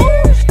mind fool.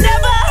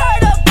 Never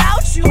heard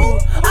about you.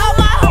 All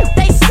my hoes,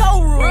 they so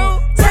rude.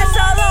 That's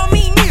all on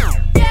me new.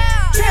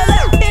 Trill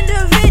out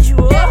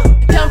individual.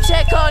 Come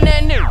check on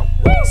that new.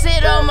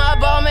 Sit on my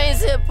ball, main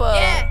zipper.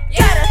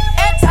 Got a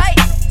airtight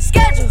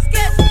schedule.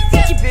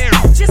 Keep it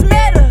just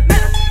matter.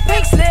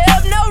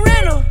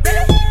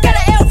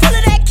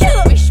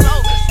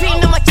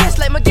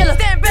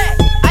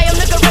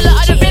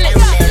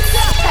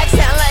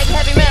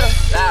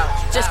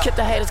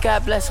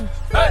 God bless him.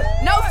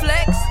 No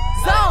flex,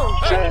 zone.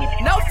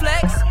 No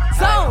flex,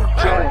 zone.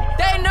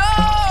 They know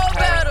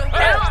better.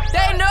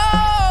 They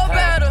know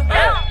better.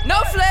 No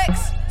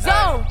flex,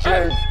 zone.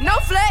 No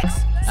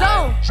flex,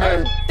 zone.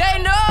 They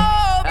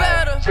know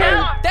better.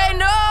 They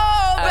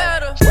know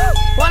better.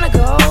 Wanna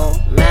go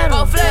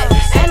metal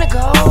and a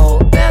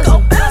gold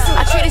bezel.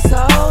 I treat it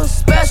so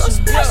special.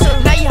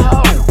 Now you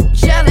home,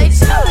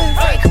 jealous.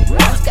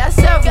 Got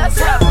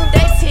several.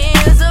 They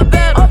tears are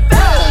better.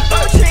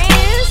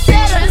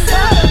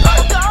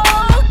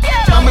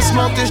 I'ma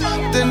smoke this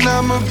shit, then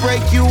I'ma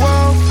break you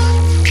off.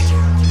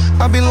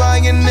 I'd be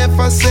lying if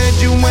I said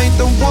you ain't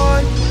the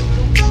one.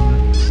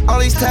 All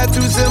these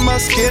tattoos in my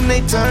skin,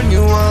 they turn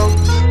you on.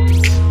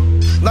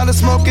 Lot of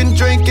smoking,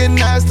 drinking,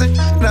 that's the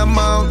shit I'm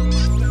on.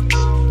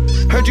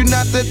 Heard you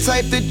not the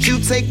type that you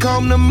take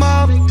home to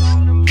mom.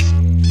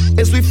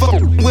 Is we fuck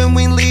when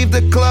we leave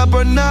the club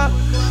or not?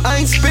 I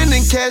ain't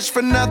spending cash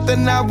for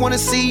nothing, I wanna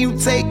see you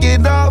take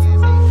it off.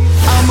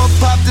 I'ma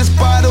pop this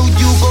bottle,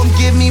 you gon'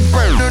 give me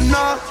burn or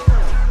not?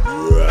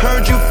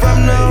 Heard you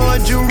from the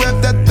hood, you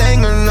rep that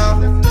thing or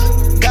not?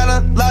 Got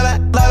a lot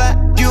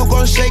of, you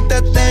gon' shake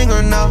that thing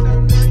or not?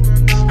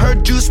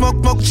 Heard you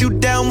smoked you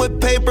down with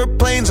paper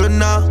planes or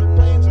not?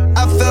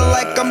 I feel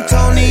like I'm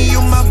Tony,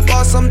 you my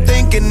boss, I'm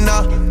thinking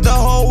the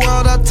whole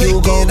world I'll take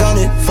you gon' run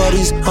it for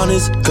these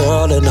hundreds,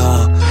 girl,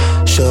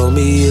 and show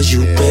me is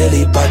you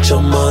really about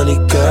your money,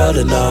 girl,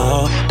 and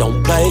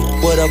don't play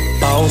with a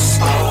boss,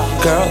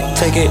 girl,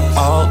 take it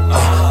all,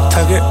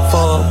 target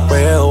for a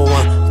real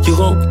one, you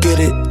gon' get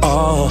it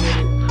all.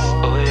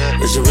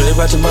 Is you really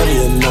about your money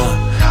or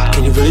not?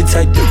 Can you really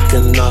take dick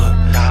or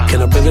not?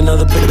 Can I bring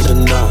another picture or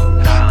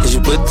not? Is you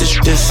with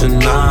this or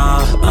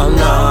not? Oh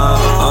no,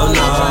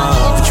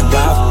 would you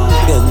ride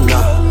for or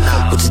not?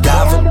 Would you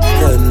die for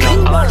or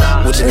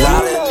not? Would you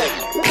lie?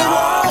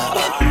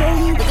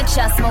 Look at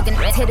y'all smoking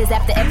red hitters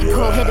after every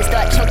pull hitter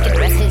start choking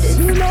red hitters.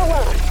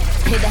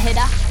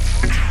 Hitter.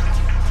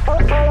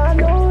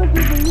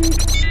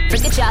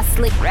 Look at y'all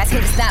slick red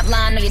hitters, stop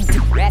lying on your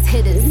dick red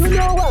hitters. You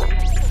know what?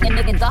 And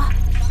nigga though.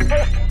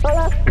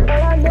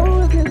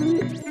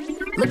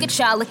 Look at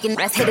y'all looking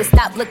red hitters,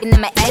 stop looking at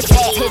my ass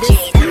hitters.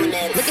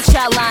 Look at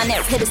y'all lying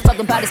there, hitters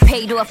talking about his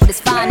paid off with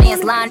his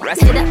finance line.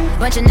 Hitter,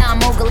 bunch of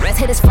non-mogul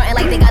hitters frontin'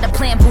 like they got a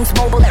plan, boost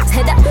mobile.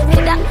 Hitter.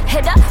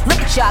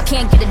 Look at y'all,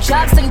 can't get a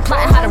job, so you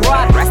plotting how to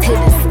rob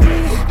hitters.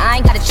 I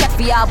ain't got a check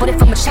for y'all, but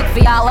if I'ma check for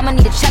y'all, I'ma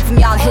need a check from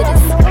y'all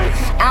hitters.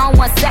 I don't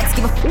want sex,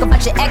 give a fuck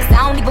about your ex,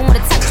 I don't even wanna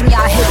touch from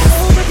y'all hitters.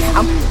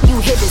 I'm you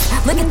hitters,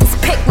 look at this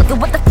pic, look at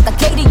what the fuck I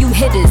gave to you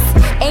hitters.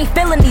 Ain't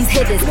feeling these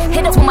hitters,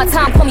 hit us one more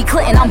time, call me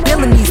Clinton, I'm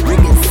billing these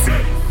niggas.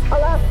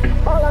 All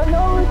I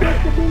know is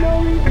there should be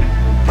no reason.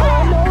 All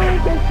I know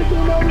is there should be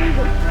no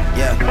reason.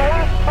 Yeah.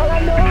 All I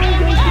know is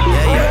there should be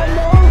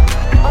no reason.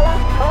 All I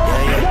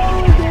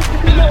know is there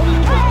should be no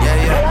reason.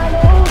 All I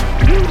know,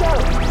 you know,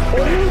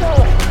 and you know.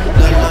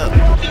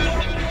 Look.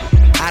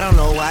 I don't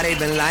know why they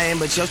been lying,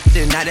 but your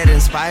shit not that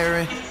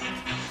inspiring.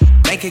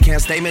 Bank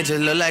account statement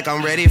just look like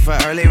I'm ready for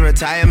early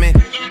retirement.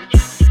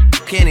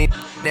 Kenny,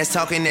 that's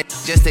talking that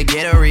just to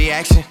get a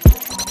reaction.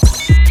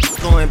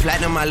 Going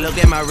platinum, I look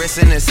at my wrist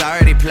and it's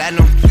already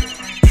platinum.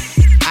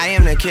 I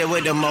am the kid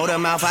with the motor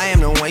mouth, I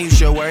am the one you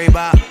should worry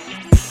about.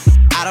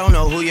 I don't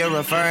know who you're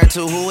referring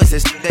to, who is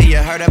this that you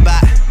heard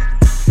about?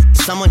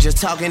 Someone just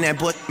talking that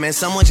book, man,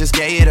 someone just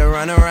gave you the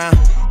runaround.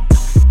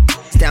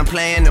 Down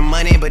playing the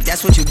money, but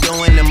that's what you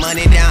doing, the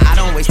money down. I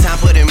don't waste time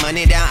putting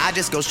money down, I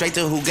just go straight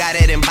to who got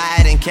it and buy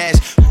it in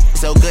cash.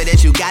 So good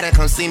that you gotta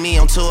come see me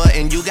on tour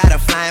and you gotta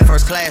fly in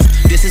first class.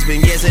 This has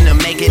been years in the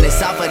making, it's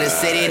south of the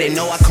city, they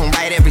know I come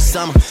right every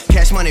summer.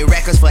 Cash Money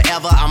Records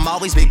forever, I'm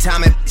always big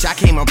time and I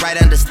came up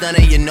right under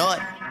Stunner, you know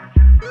it.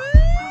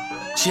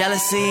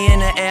 Jealousy in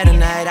the air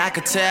tonight, I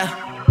could tell.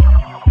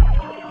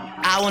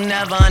 I will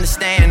never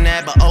understand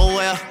that, but oh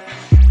well.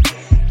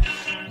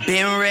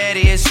 Being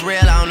ready, it's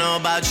real, I don't know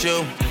about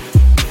you.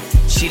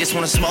 She just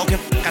wanna smoke it,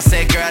 I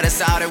said girl,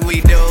 that's all that we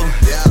do.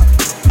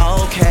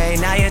 Okay,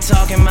 now you're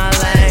talking my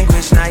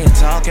language, now you're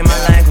talking my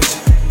language.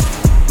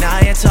 Now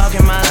you're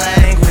talking my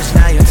language,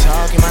 now you're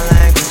talking my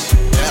language.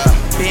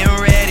 Being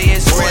ready,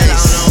 it's real, I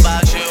don't know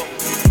about you.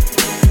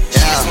 She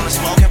just wanna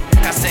smoke it,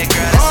 I said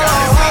girl, that's all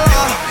that we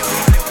do.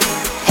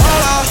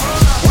 Hold up,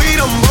 we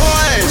them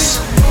boys.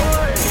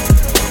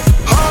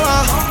 Hold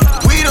up,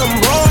 we them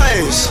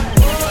boys.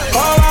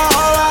 Hold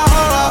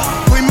up,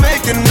 we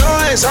making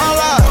noise.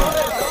 Hold up,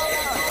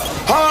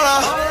 hold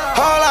up,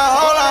 hold up,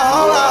 hold up,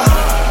 hold up.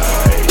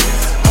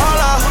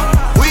 Hold up,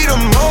 we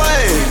them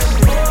boys.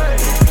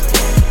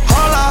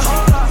 Hold up,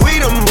 we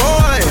them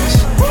boys.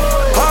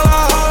 Hold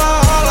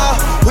up,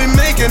 we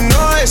making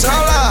noise.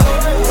 Hold up.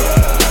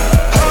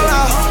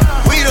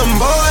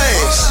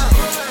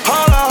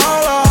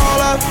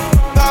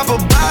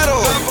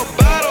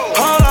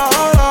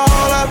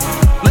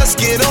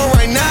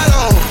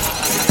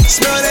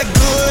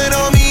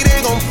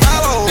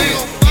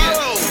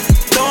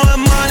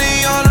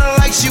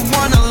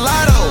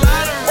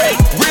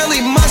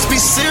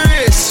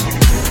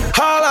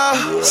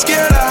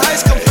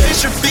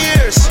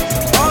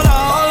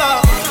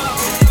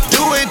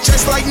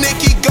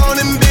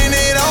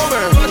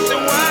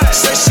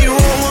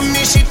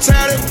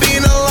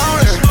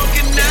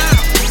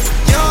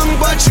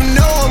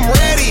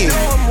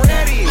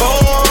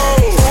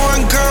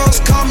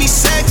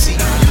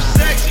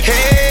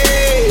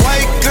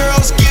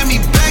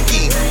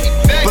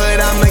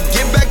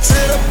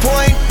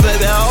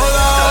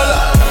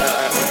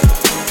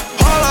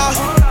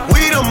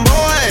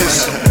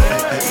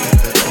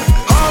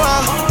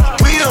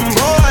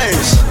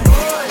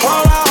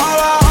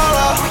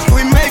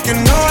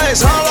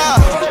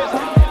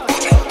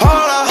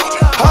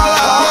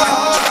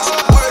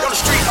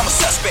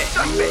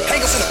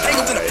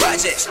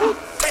 projects.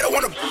 They don't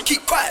wanna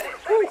keep quiet.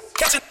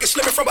 Catch a nigga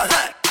slipping from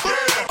behind.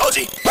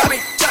 OG Bobby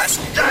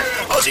Johnson.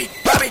 OG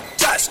Bobby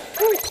Johnson.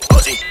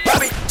 OG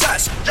Bobby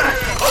Johnson.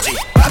 OG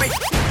Bobby.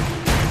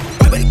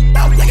 Wipe it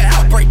out like an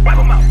outbreak.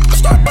 I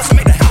start busting,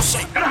 make the house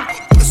shake.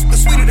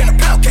 It's sweeter than a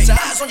pound cake. Your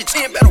eyes on your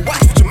chin, better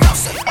watch what your mouth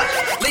say.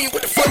 Lean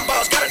with the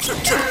footballs, got a trip.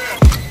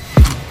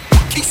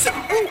 Keep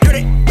sipping,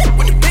 dirty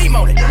with the beam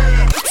on it.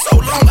 So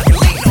long I can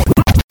lean on it.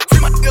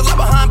 Free my niggas up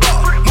behind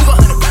bars. Move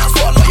 100 pounds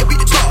for a lawyer, beat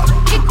the charge.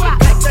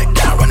 Back take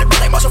down, run it back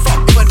like Marshall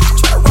Falk. But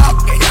try to rob,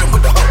 can't hit him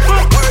with the hook.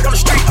 Word on the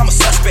street, I'm a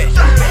suspect.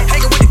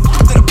 Hanging with the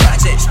in the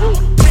projects.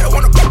 They don't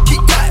wanna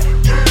keep quiet.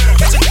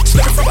 Catch a nigga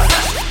slipping from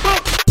behind.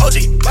 OG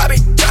Bobby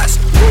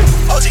Johnson.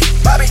 OG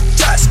Bobby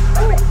Johnson.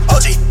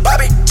 OG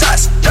Bobby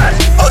Johnson.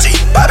 OG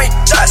Bobby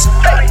Johnson.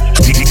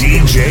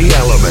 DJ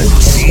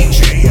Elements.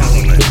 DJ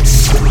Elements.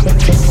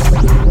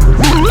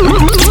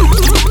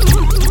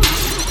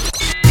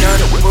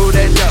 Move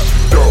that dough.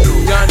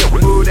 Yonder,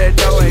 move that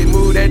dough. Hey,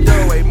 move that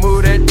dough. Hey,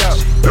 move that dough.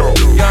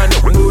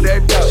 Yonder, move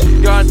that dough.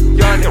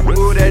 Yonder,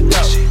 move that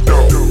dough.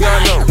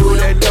 Yonder, move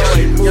that dough.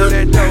 Hey, move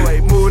that dough. Hey,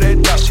 move that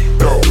dough.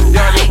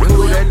 Yonder,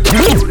 move that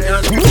dough.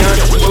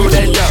 Yonder, move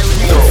that dough.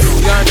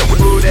 Yonder,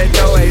 move that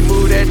dough. Hey,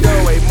 move that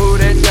dough. Hey, move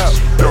that dough.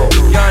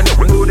 Yonder,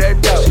 move that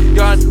dough.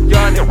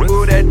 Yonder,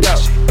 move that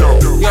dough.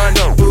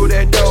 Yonder, move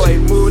that dough. Hey,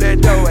 move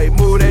that dough. Hey,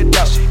 move that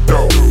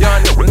dough.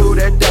 Yonder, move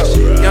that dough.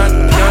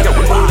 Yonder,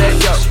 move that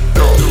dough.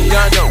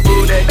 Yonder,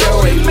 move that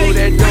dough, hey, move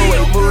that dough, hey,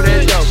 move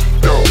that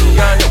dough.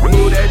 Yonder,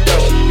 move that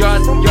dough.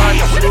 Yonder,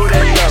 move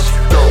that dough.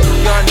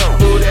 Yonder,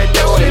 move that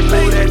dough, hey,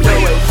 move that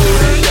dough, hey,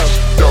 move that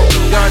dough.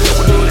 Yonder,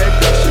 move that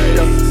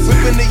dough.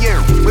 Whipping the air,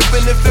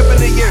 whipping and flipping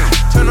the air.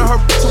 Turning her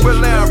to a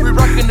lamb,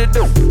 re-rocking the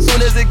dough.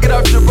 Soon as it get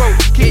off your boat,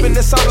 keeping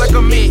it soft like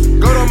a meat.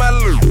 Go to my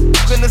loop,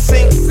 in the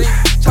sink,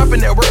 chopping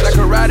that work like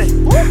karate.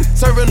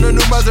 Serving a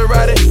new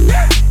Maserati,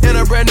 in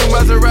a brand new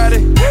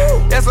Maserati.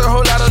 That's a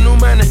whole lot of new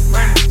money.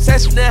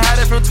 Session and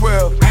hiding from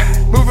 12.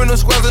 Moving them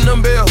squares and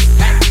them bills.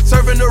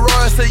 Serving the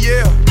Royals to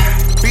Yale.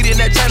 Beating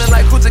that China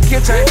like Kuta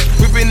Kinte.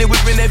 Whipping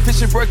that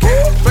fishing for a king.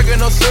 Breaking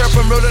no syrup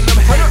and rolling them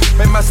hay.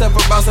 Make myself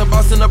a boss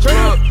in a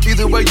plug.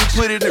 Either way you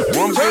put it,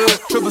 I'm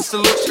good. Triple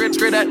salute,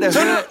 straight out the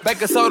hood.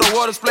 Back of soda,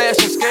 water splash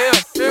and scale.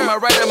 In my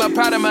right and my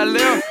pot and my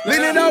left.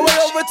 Leaning all the way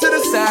over to the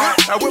side.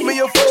 I whip me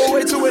a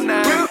 4-way to a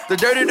 9. The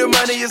dirty, the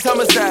money is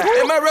homicide.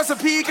 And my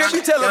recipe can't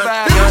be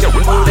televised. Yonder,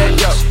 move that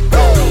dough.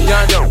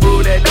 Yonder,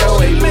 move that dough.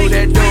 Hey, move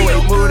that dough.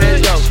 Hey, move that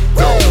dough.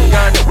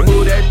 Yonder,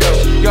 move that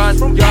dough.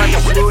 Yonder, move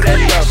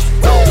that dough.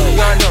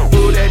 Yonder,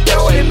 move that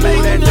dough. Hey,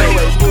 move that dough.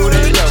 Hey, move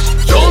that dough.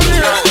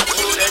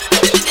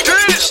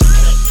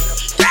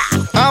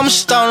 I'm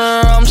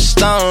stoner, I'm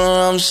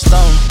stoner, I'm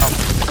stoner.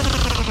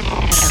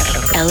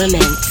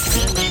 Elements.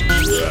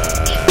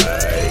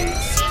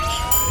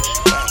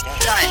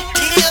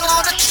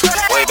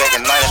 Way back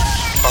in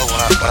 94 when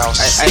I was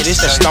hey,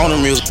 this is stoner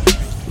music.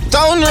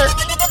 Stoner.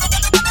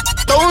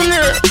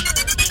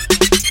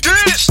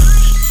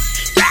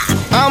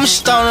 I'm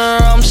stoner,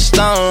 I'm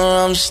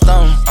stoner, I'm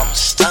stoner.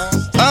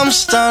 I'm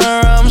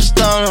stoner, I'm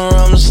stoner,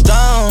 I'm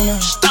stoner,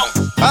 I'm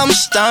stoner. I'm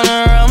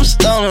stoner, I'm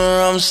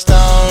stoner, I'm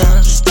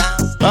stoner.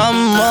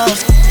 I'm up.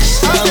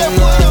 I just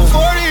put a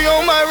 40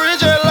 on my wrist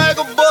just like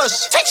a bus.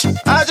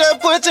 I just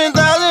put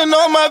 10,000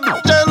 on my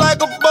bitch just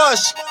like a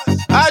bus.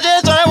 I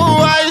just drank with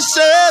what you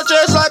said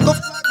just like a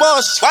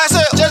boss.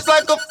 Just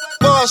like a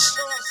boss.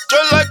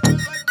 Just like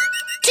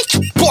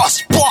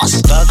boss.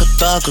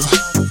 Thugger.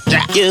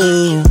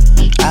 You.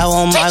 I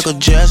want Michael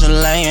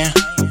Jackson laying.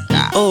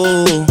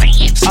 Ooh.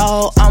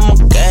 Oh, I'm a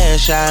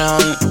cash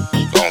out on it.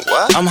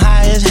 I'm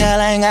high as hell,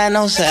 ain't got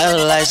no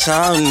satellites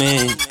on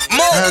me.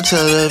 I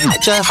tell the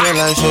bitch I feel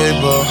like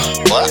Fable.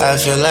 I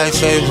feel like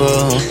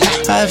Fable.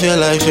 I feel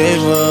like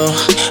Fable.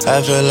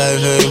 I feel like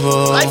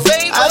Fable. I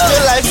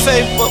feel like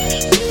Fable.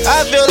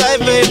 I feel like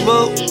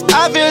Fable.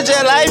 I feel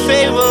just like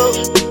Fable.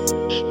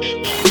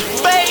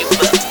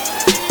 Fable.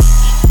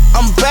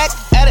 I'm back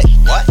at it.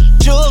 What?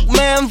 Jug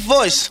man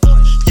voice.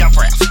 Young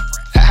rap.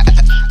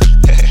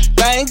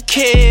 Bank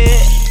kid.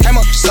 Came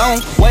up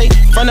some way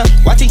from the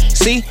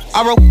YTC,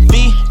 ROB,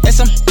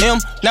 SMM.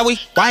 Now we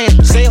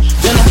YSL,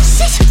 venom.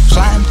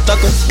 Slime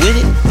thugger with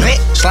it.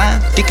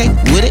 Slime DK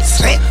with it.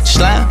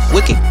 Slime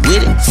wicked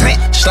with it.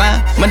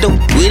 Slime Mundo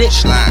with it.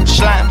 Slime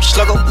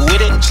slugger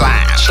with it.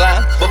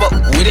 Slime bubba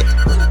with it.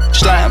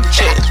 Slime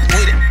chest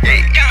with it.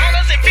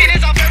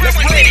 Let's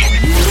get it.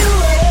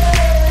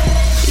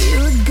 You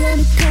were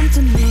gonna come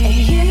to me. And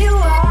here you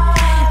are.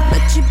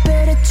 But you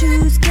better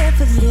choose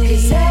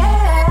carefully. 'Cause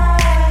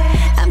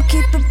I'm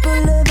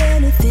capable of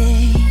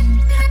anything,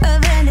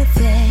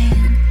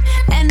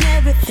 and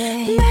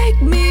everything.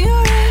 Make me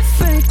your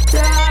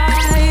Aphrodite.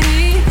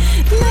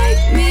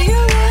 Make me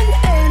your one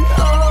and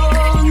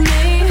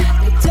only.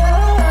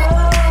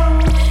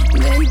 Don't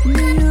make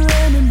me your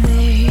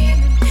enemy,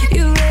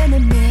 your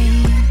enemy,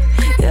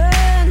 your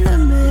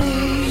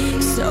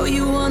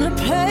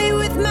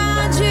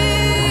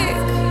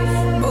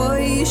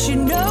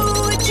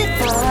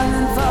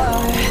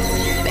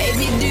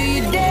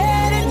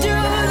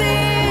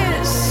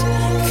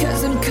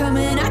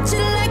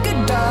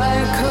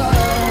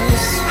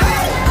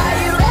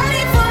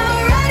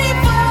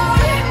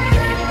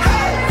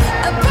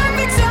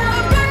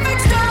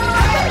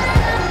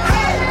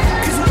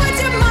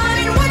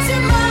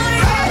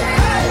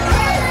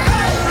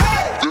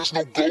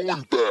There's no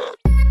going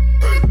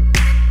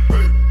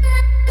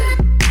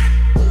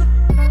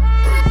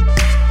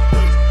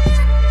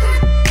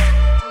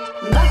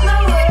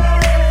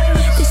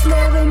back. This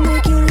love will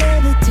make you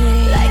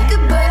levitate like a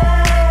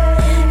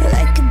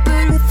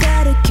bird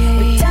without a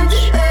cage.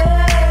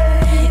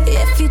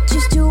 If you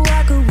choose to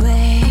walk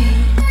away,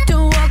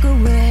 don't walk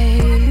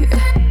away.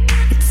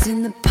 It's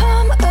in the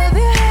palm of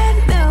your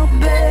hand now,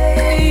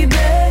 baby.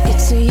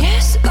 It's a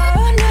yes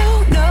or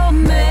no, no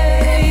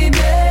maybe.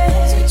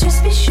 So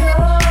just be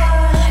sure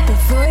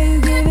before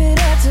you give it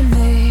all to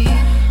me,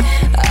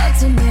 all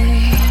to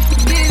me.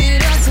 Give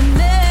it all to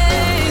me.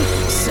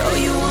 So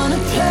you wanna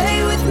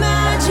play with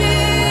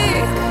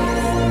magic?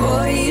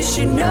 Boy, you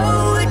should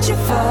know what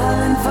you're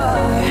falling for.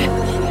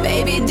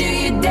 Baby, do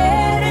you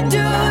dare to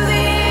do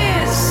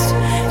this?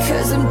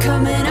 'Cause I'm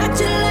coming at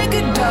you like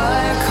a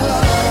dark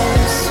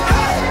horse.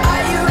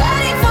 Are you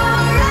ready for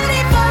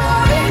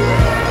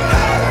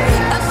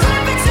a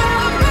perfect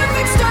storm,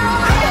 perfect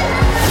storm?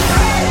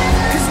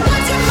 'Cause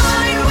what's your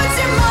mind, what's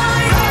your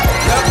mind?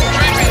 There's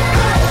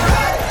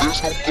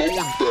no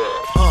going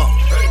back.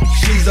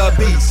 She's a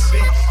beast.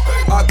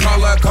 I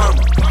call her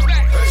karma.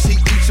 She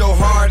eats your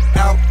heart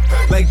out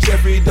like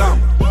Jeffrey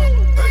Dahmer.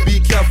 Be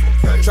careful,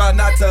 try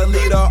not to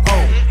lead her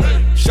on.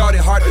 Shorty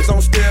heart is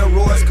on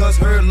steroids, 'cause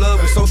her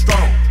love is so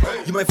strong.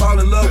 You may fall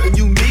in love when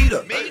you meet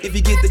her. If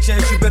you get the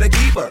chance, you better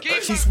keep her.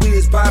 She's sweet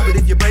as pie, but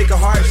if you break her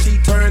heart, she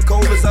turns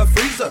cold as a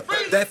freezer.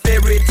 That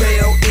fairy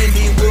tale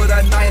ending with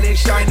a knight in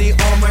shiny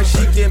armor.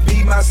 She can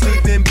be my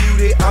sleeping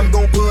beauty. I'm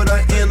gon' put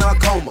her in a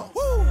coma.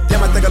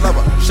 Damn, I think I love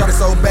her. Shorty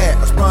so bad,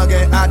 I sprung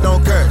and I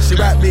don't care. She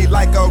wrapped me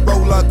like a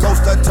roller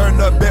coaster, turned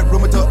the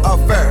bedroom into a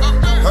fair.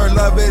 Her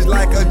love is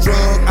like a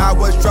drug. I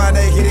was trying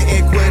to hit it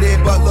and quit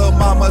it, but lil'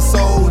 mama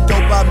so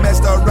dope, I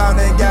messed around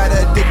and got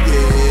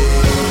addicted.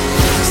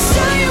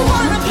 So you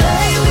wanna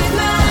play with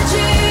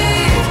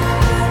magic?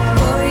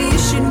 Boy, you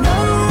should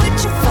know what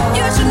you're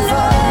falling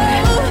for.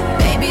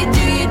 Baby,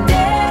 do you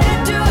dare to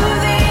do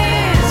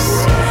this?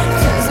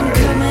 'Cause I'm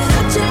coming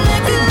at you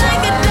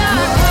like a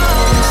dark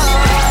horse.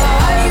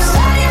 Are you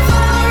ready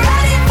for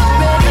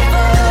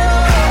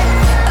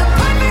a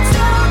perfect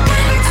storm,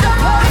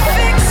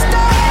 perfect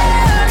storm?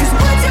 'Cause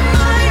what's your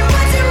mind,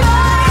 what's your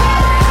mind?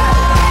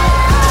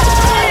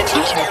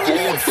 There's no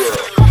going back.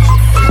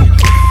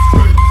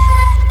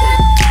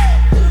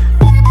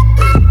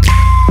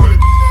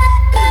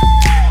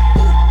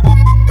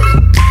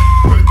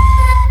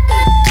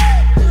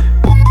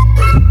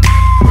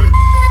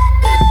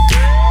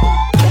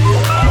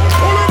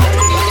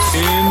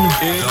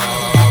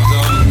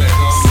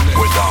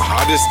 With the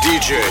hottest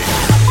DJ.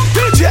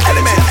 DJ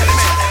Element.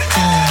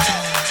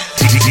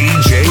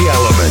 DJ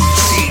Element.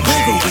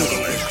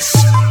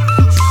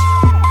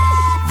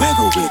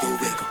 Wiggle, wiggle,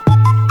 wiggle.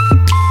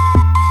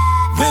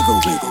 Wiggle,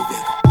 wiggle,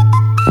 wiggle.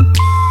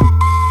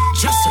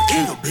 Just a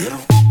little bit.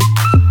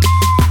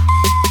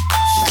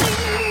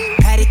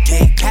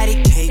 Patty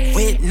cake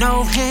with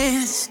no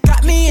hands.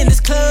 Got me in this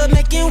club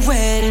making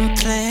wedding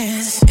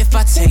plans. If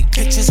I take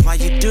pictures while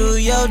you do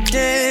your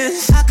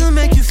dance, I can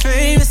make you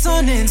famous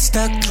on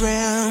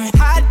Instagram.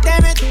 Hot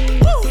damn it,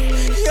 woo.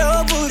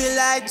 Your booty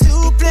like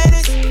 2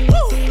 planets.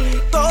 Woo.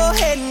 Go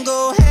ahead and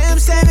go ham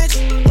sandwich.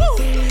 Woo.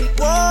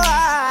 Whoa,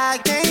 I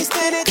can't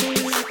stand it.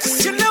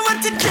 'Cause you know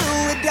what to do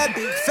with that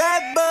big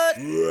fat butt.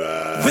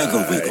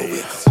 Wiggle, wiggle,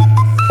 wiggle.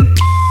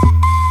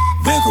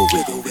 Wiggle,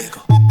 wiggle,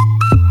 wiggle.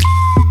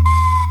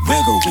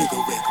 Wiggle,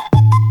 wiggle, wiggle.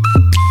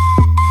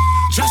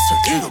 Just a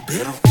little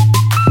bit.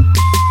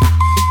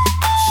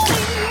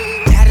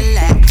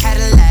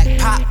 Cadillac,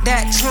 pop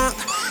that trunk.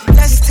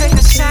 Let's take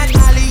a shot,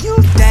 Ollie, you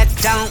that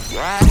don't.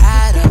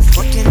 Tired of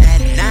working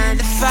at 9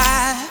 to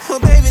 5. Oh,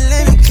 baby,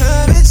 let me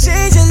come and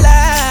change your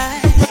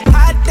life.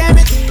 Hot damn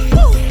it,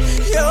 woo.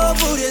 Your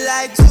booty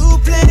like 2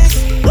 planets.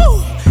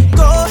 Woo.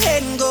 Go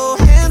ahead and go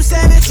ham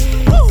sandwich.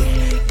 Woo.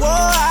 Whoa,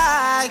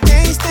 I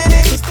can't stand it.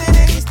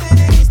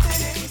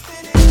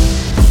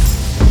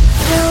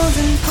 Pills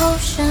and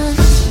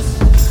potions,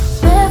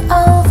 we're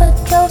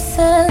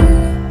overdosing.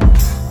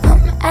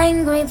 I'm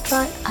angry,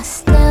 but I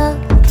still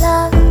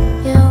love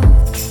you.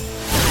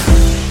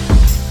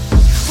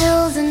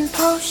 Pills and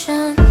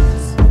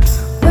potions,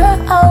 we're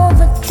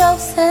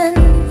overdosing.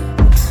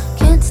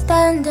 Can't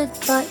stand it,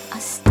 but I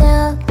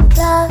still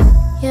love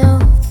you.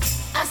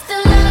 I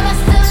still love, I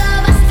still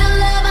love, I still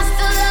love, I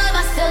still love,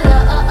 I still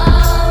love.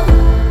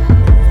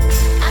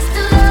 I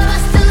still love, I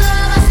still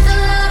love, I still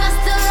love, I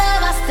still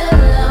love, I still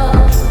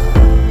love.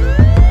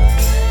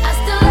 I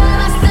still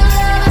love, I still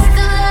love, I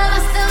still love,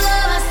 I still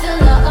love, I still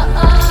love.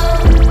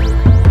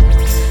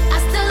 I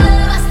still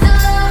love, I still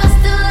love, I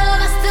still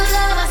love, I still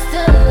love, I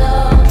still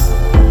love.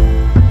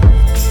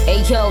 Hey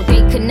yo,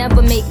 they could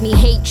never make me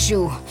hate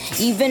you.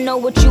 Even though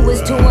what you was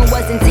doing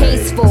wasn't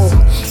tasteful.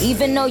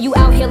 Even though you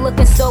out here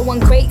looking so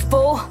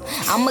ungrateful,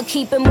 I'ma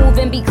keep it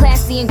moving, be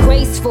classy and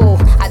graceful.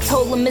 I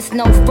told him it's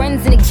no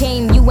friends in the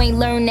game, you ain't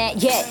learned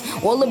that yet.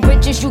 All the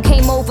bridges you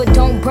came over,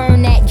 don't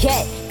burn that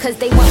yet. Cause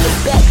they want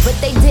respect, but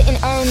they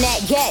didn't earn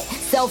that yet.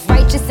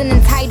 Self-righteous and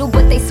entitled,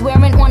 but they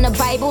swearing on the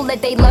Bible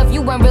that they love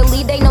you, and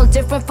really they no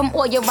different from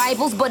all your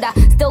rivals. But I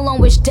still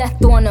don't wish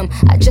death on them,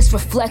 I just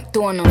reflect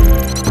on them.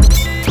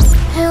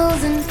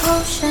 Pills and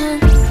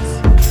potions,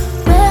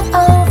 we're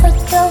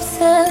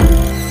overdosing.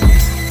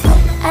 I'm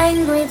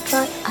angry,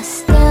 but I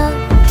still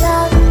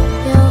love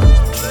you.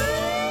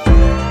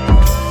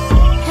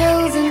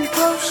 Pills and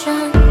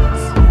potions,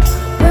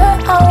 we're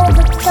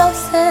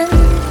overdosing.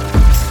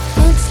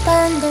 Can't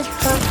stand it,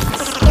 but I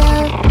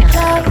still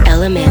love you.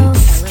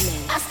 Elements.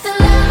 I still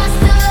love, I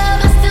still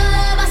love, I still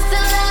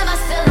love, I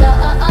still love,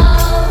 I still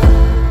love.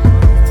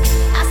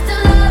 I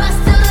still love, I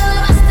still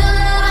love, I still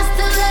love, I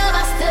still love,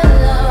 I still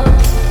love.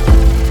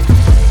 I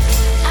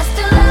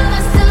still love,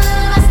 I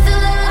still love,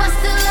 I still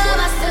love, I still love, I still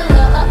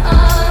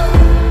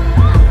love.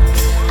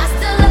 I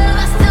still love,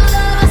 I still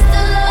love, I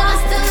still love, I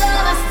still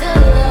love, I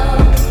still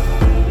love.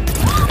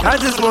 I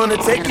just wanna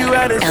take you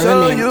out and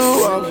show you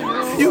off.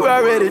 You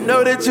already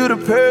know that you the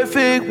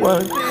perfect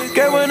one.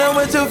 Girl, when I'm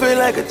with you, feel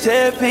like a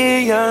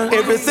champion.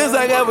 Ever since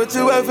I got with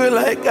you, I feel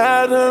like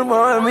I done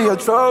won me a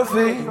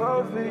trophy.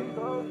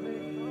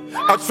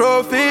 A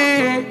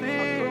trophy.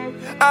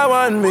 I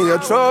want me a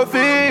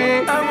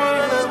trophy.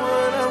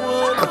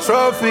 A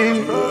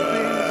trophy.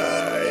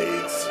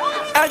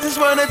 I just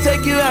wanna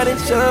take you out and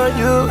show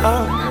you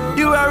off.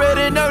 You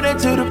already know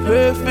that you the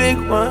perfect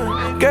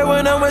one. Girl,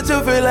 when I'm with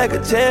you, feel like a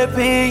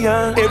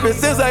champion. Ever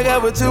since I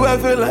got with you, I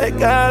feel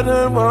like I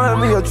done won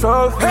me a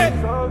trophy.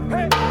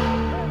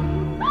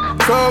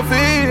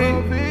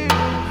 Trophy.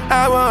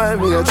 I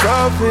want me a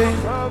trophy.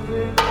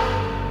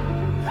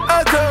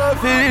 A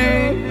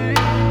trophy.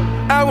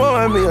 I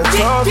want me a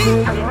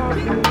trophy.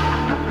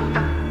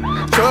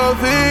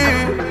 Trophy.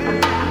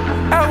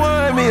 I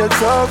want me a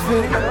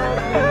trophy.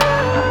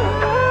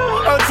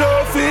 A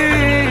trophy.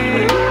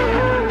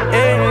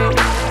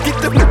 Get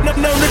the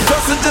on the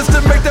tosser just to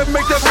make that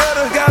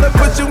better. Gotta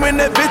put you in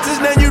that bitches,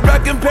 now you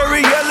rockin'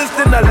 Perry Ellis,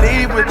 then I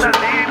leave with you.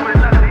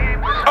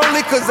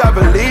 Only cause I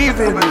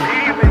believe in you.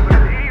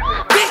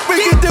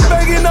 We get the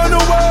banging on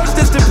the walls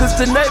just to piss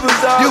the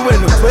neighbors off. You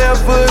in the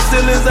 12-foot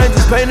ceilings, ain't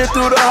just painted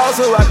through the hall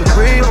so I can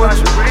breathe with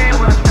you.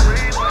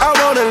 I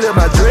wanna live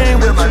my dream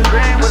with you.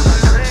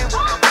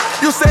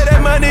 You say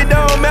that money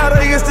don't matter,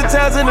 it's the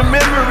times and the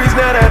memories.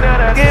 Now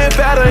that getting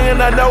fatter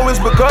and I know it's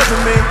because of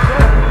me.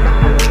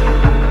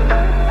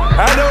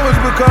 I know it's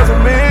because of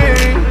me.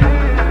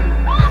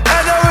 I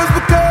know it's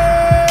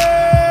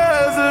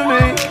because of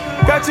me.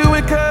 Got you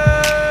in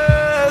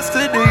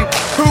custody.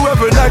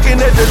 Whoever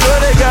knocking at the door,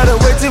 they gotta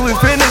wait till we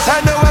finish.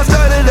 I know I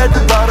started at the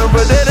bottom,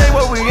 but that ain't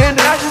what we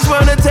ended. I just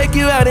wanna take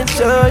you out and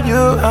show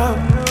you off.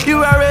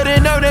 You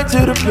already know that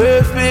you're the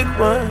perfect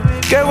one.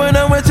 Girl, when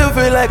I'm with you,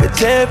 feel like a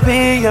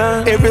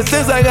champion. Ever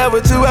since I got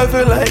with you, I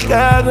feel like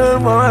I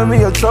done won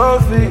me a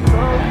trophy.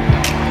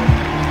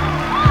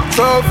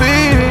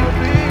 Trophy.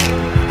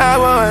 I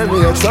want me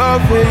a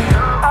trophy.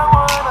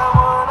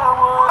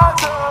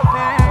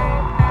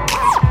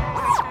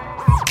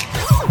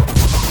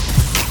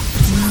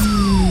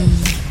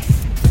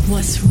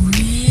 What's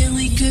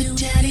really good,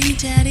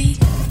 daddy?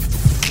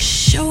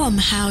 Show 'em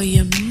how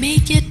you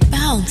make it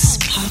bounce,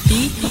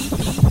 Poppy.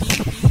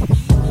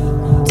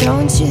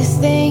 Don't you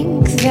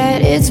think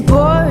that it's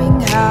boring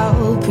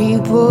how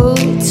people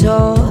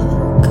talk?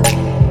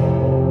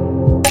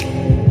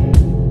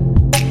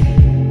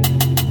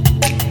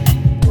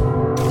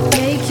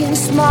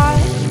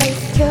 Smart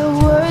with your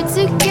words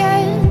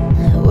again.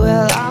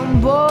 Well, I'm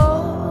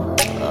bored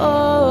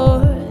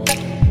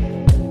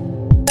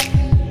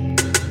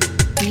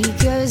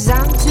because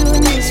I'm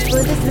doing this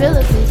for the thrill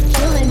of it,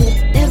 killing it,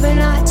 never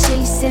not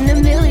chasing a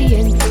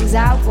million things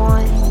I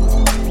want.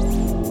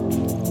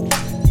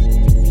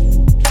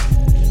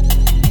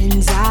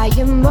 And I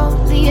am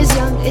only as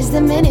young as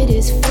the minute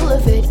is full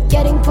of it,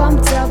 getting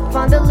pumped up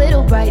on the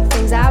little bright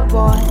things I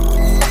bought.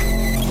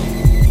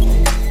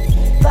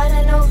 But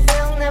I know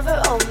they'll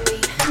never own me.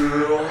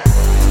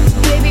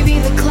 Baby, be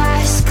the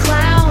class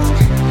clown,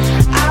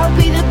 I'll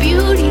be the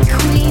beauty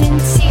queen in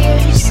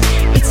tears.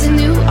 It's a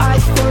new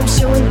art form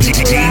showing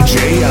people how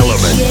DJ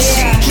Elements.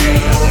 Yeah.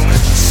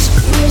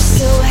 We're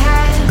so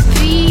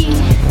happy,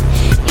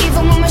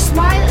 even when we're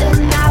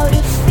smiling out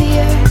of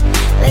fear.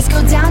 Let's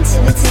go down to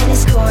the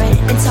tennis court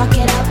and talk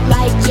it up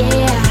like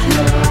yeah.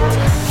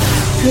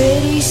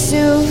 Pretty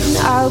soon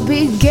I'll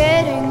be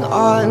getting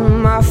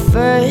on my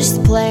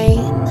first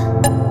plane.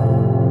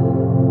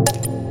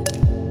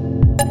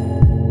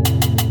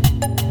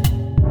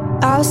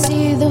 I'll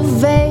see the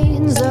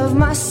veins of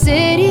my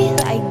city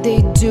like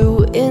they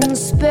do in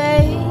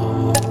space.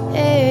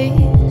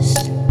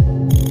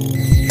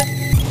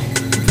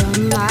 But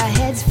my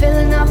head's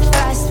filling up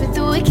fast with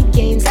the wicked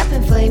games up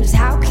in flames.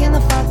 How can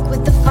I fuck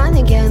with the fun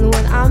again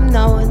when I'm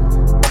knowing?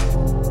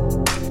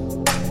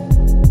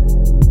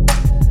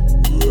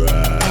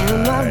 And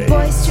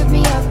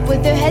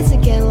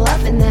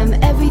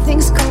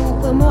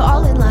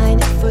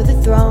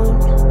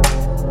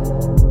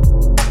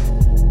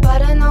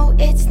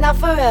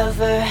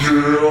forever.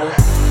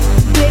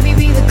 Baby,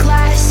 be the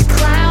class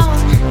clown.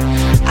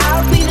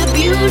 I'll be the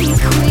beauty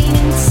queen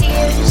in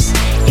tears.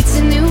 It's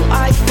a new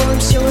iPhone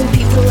showing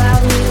people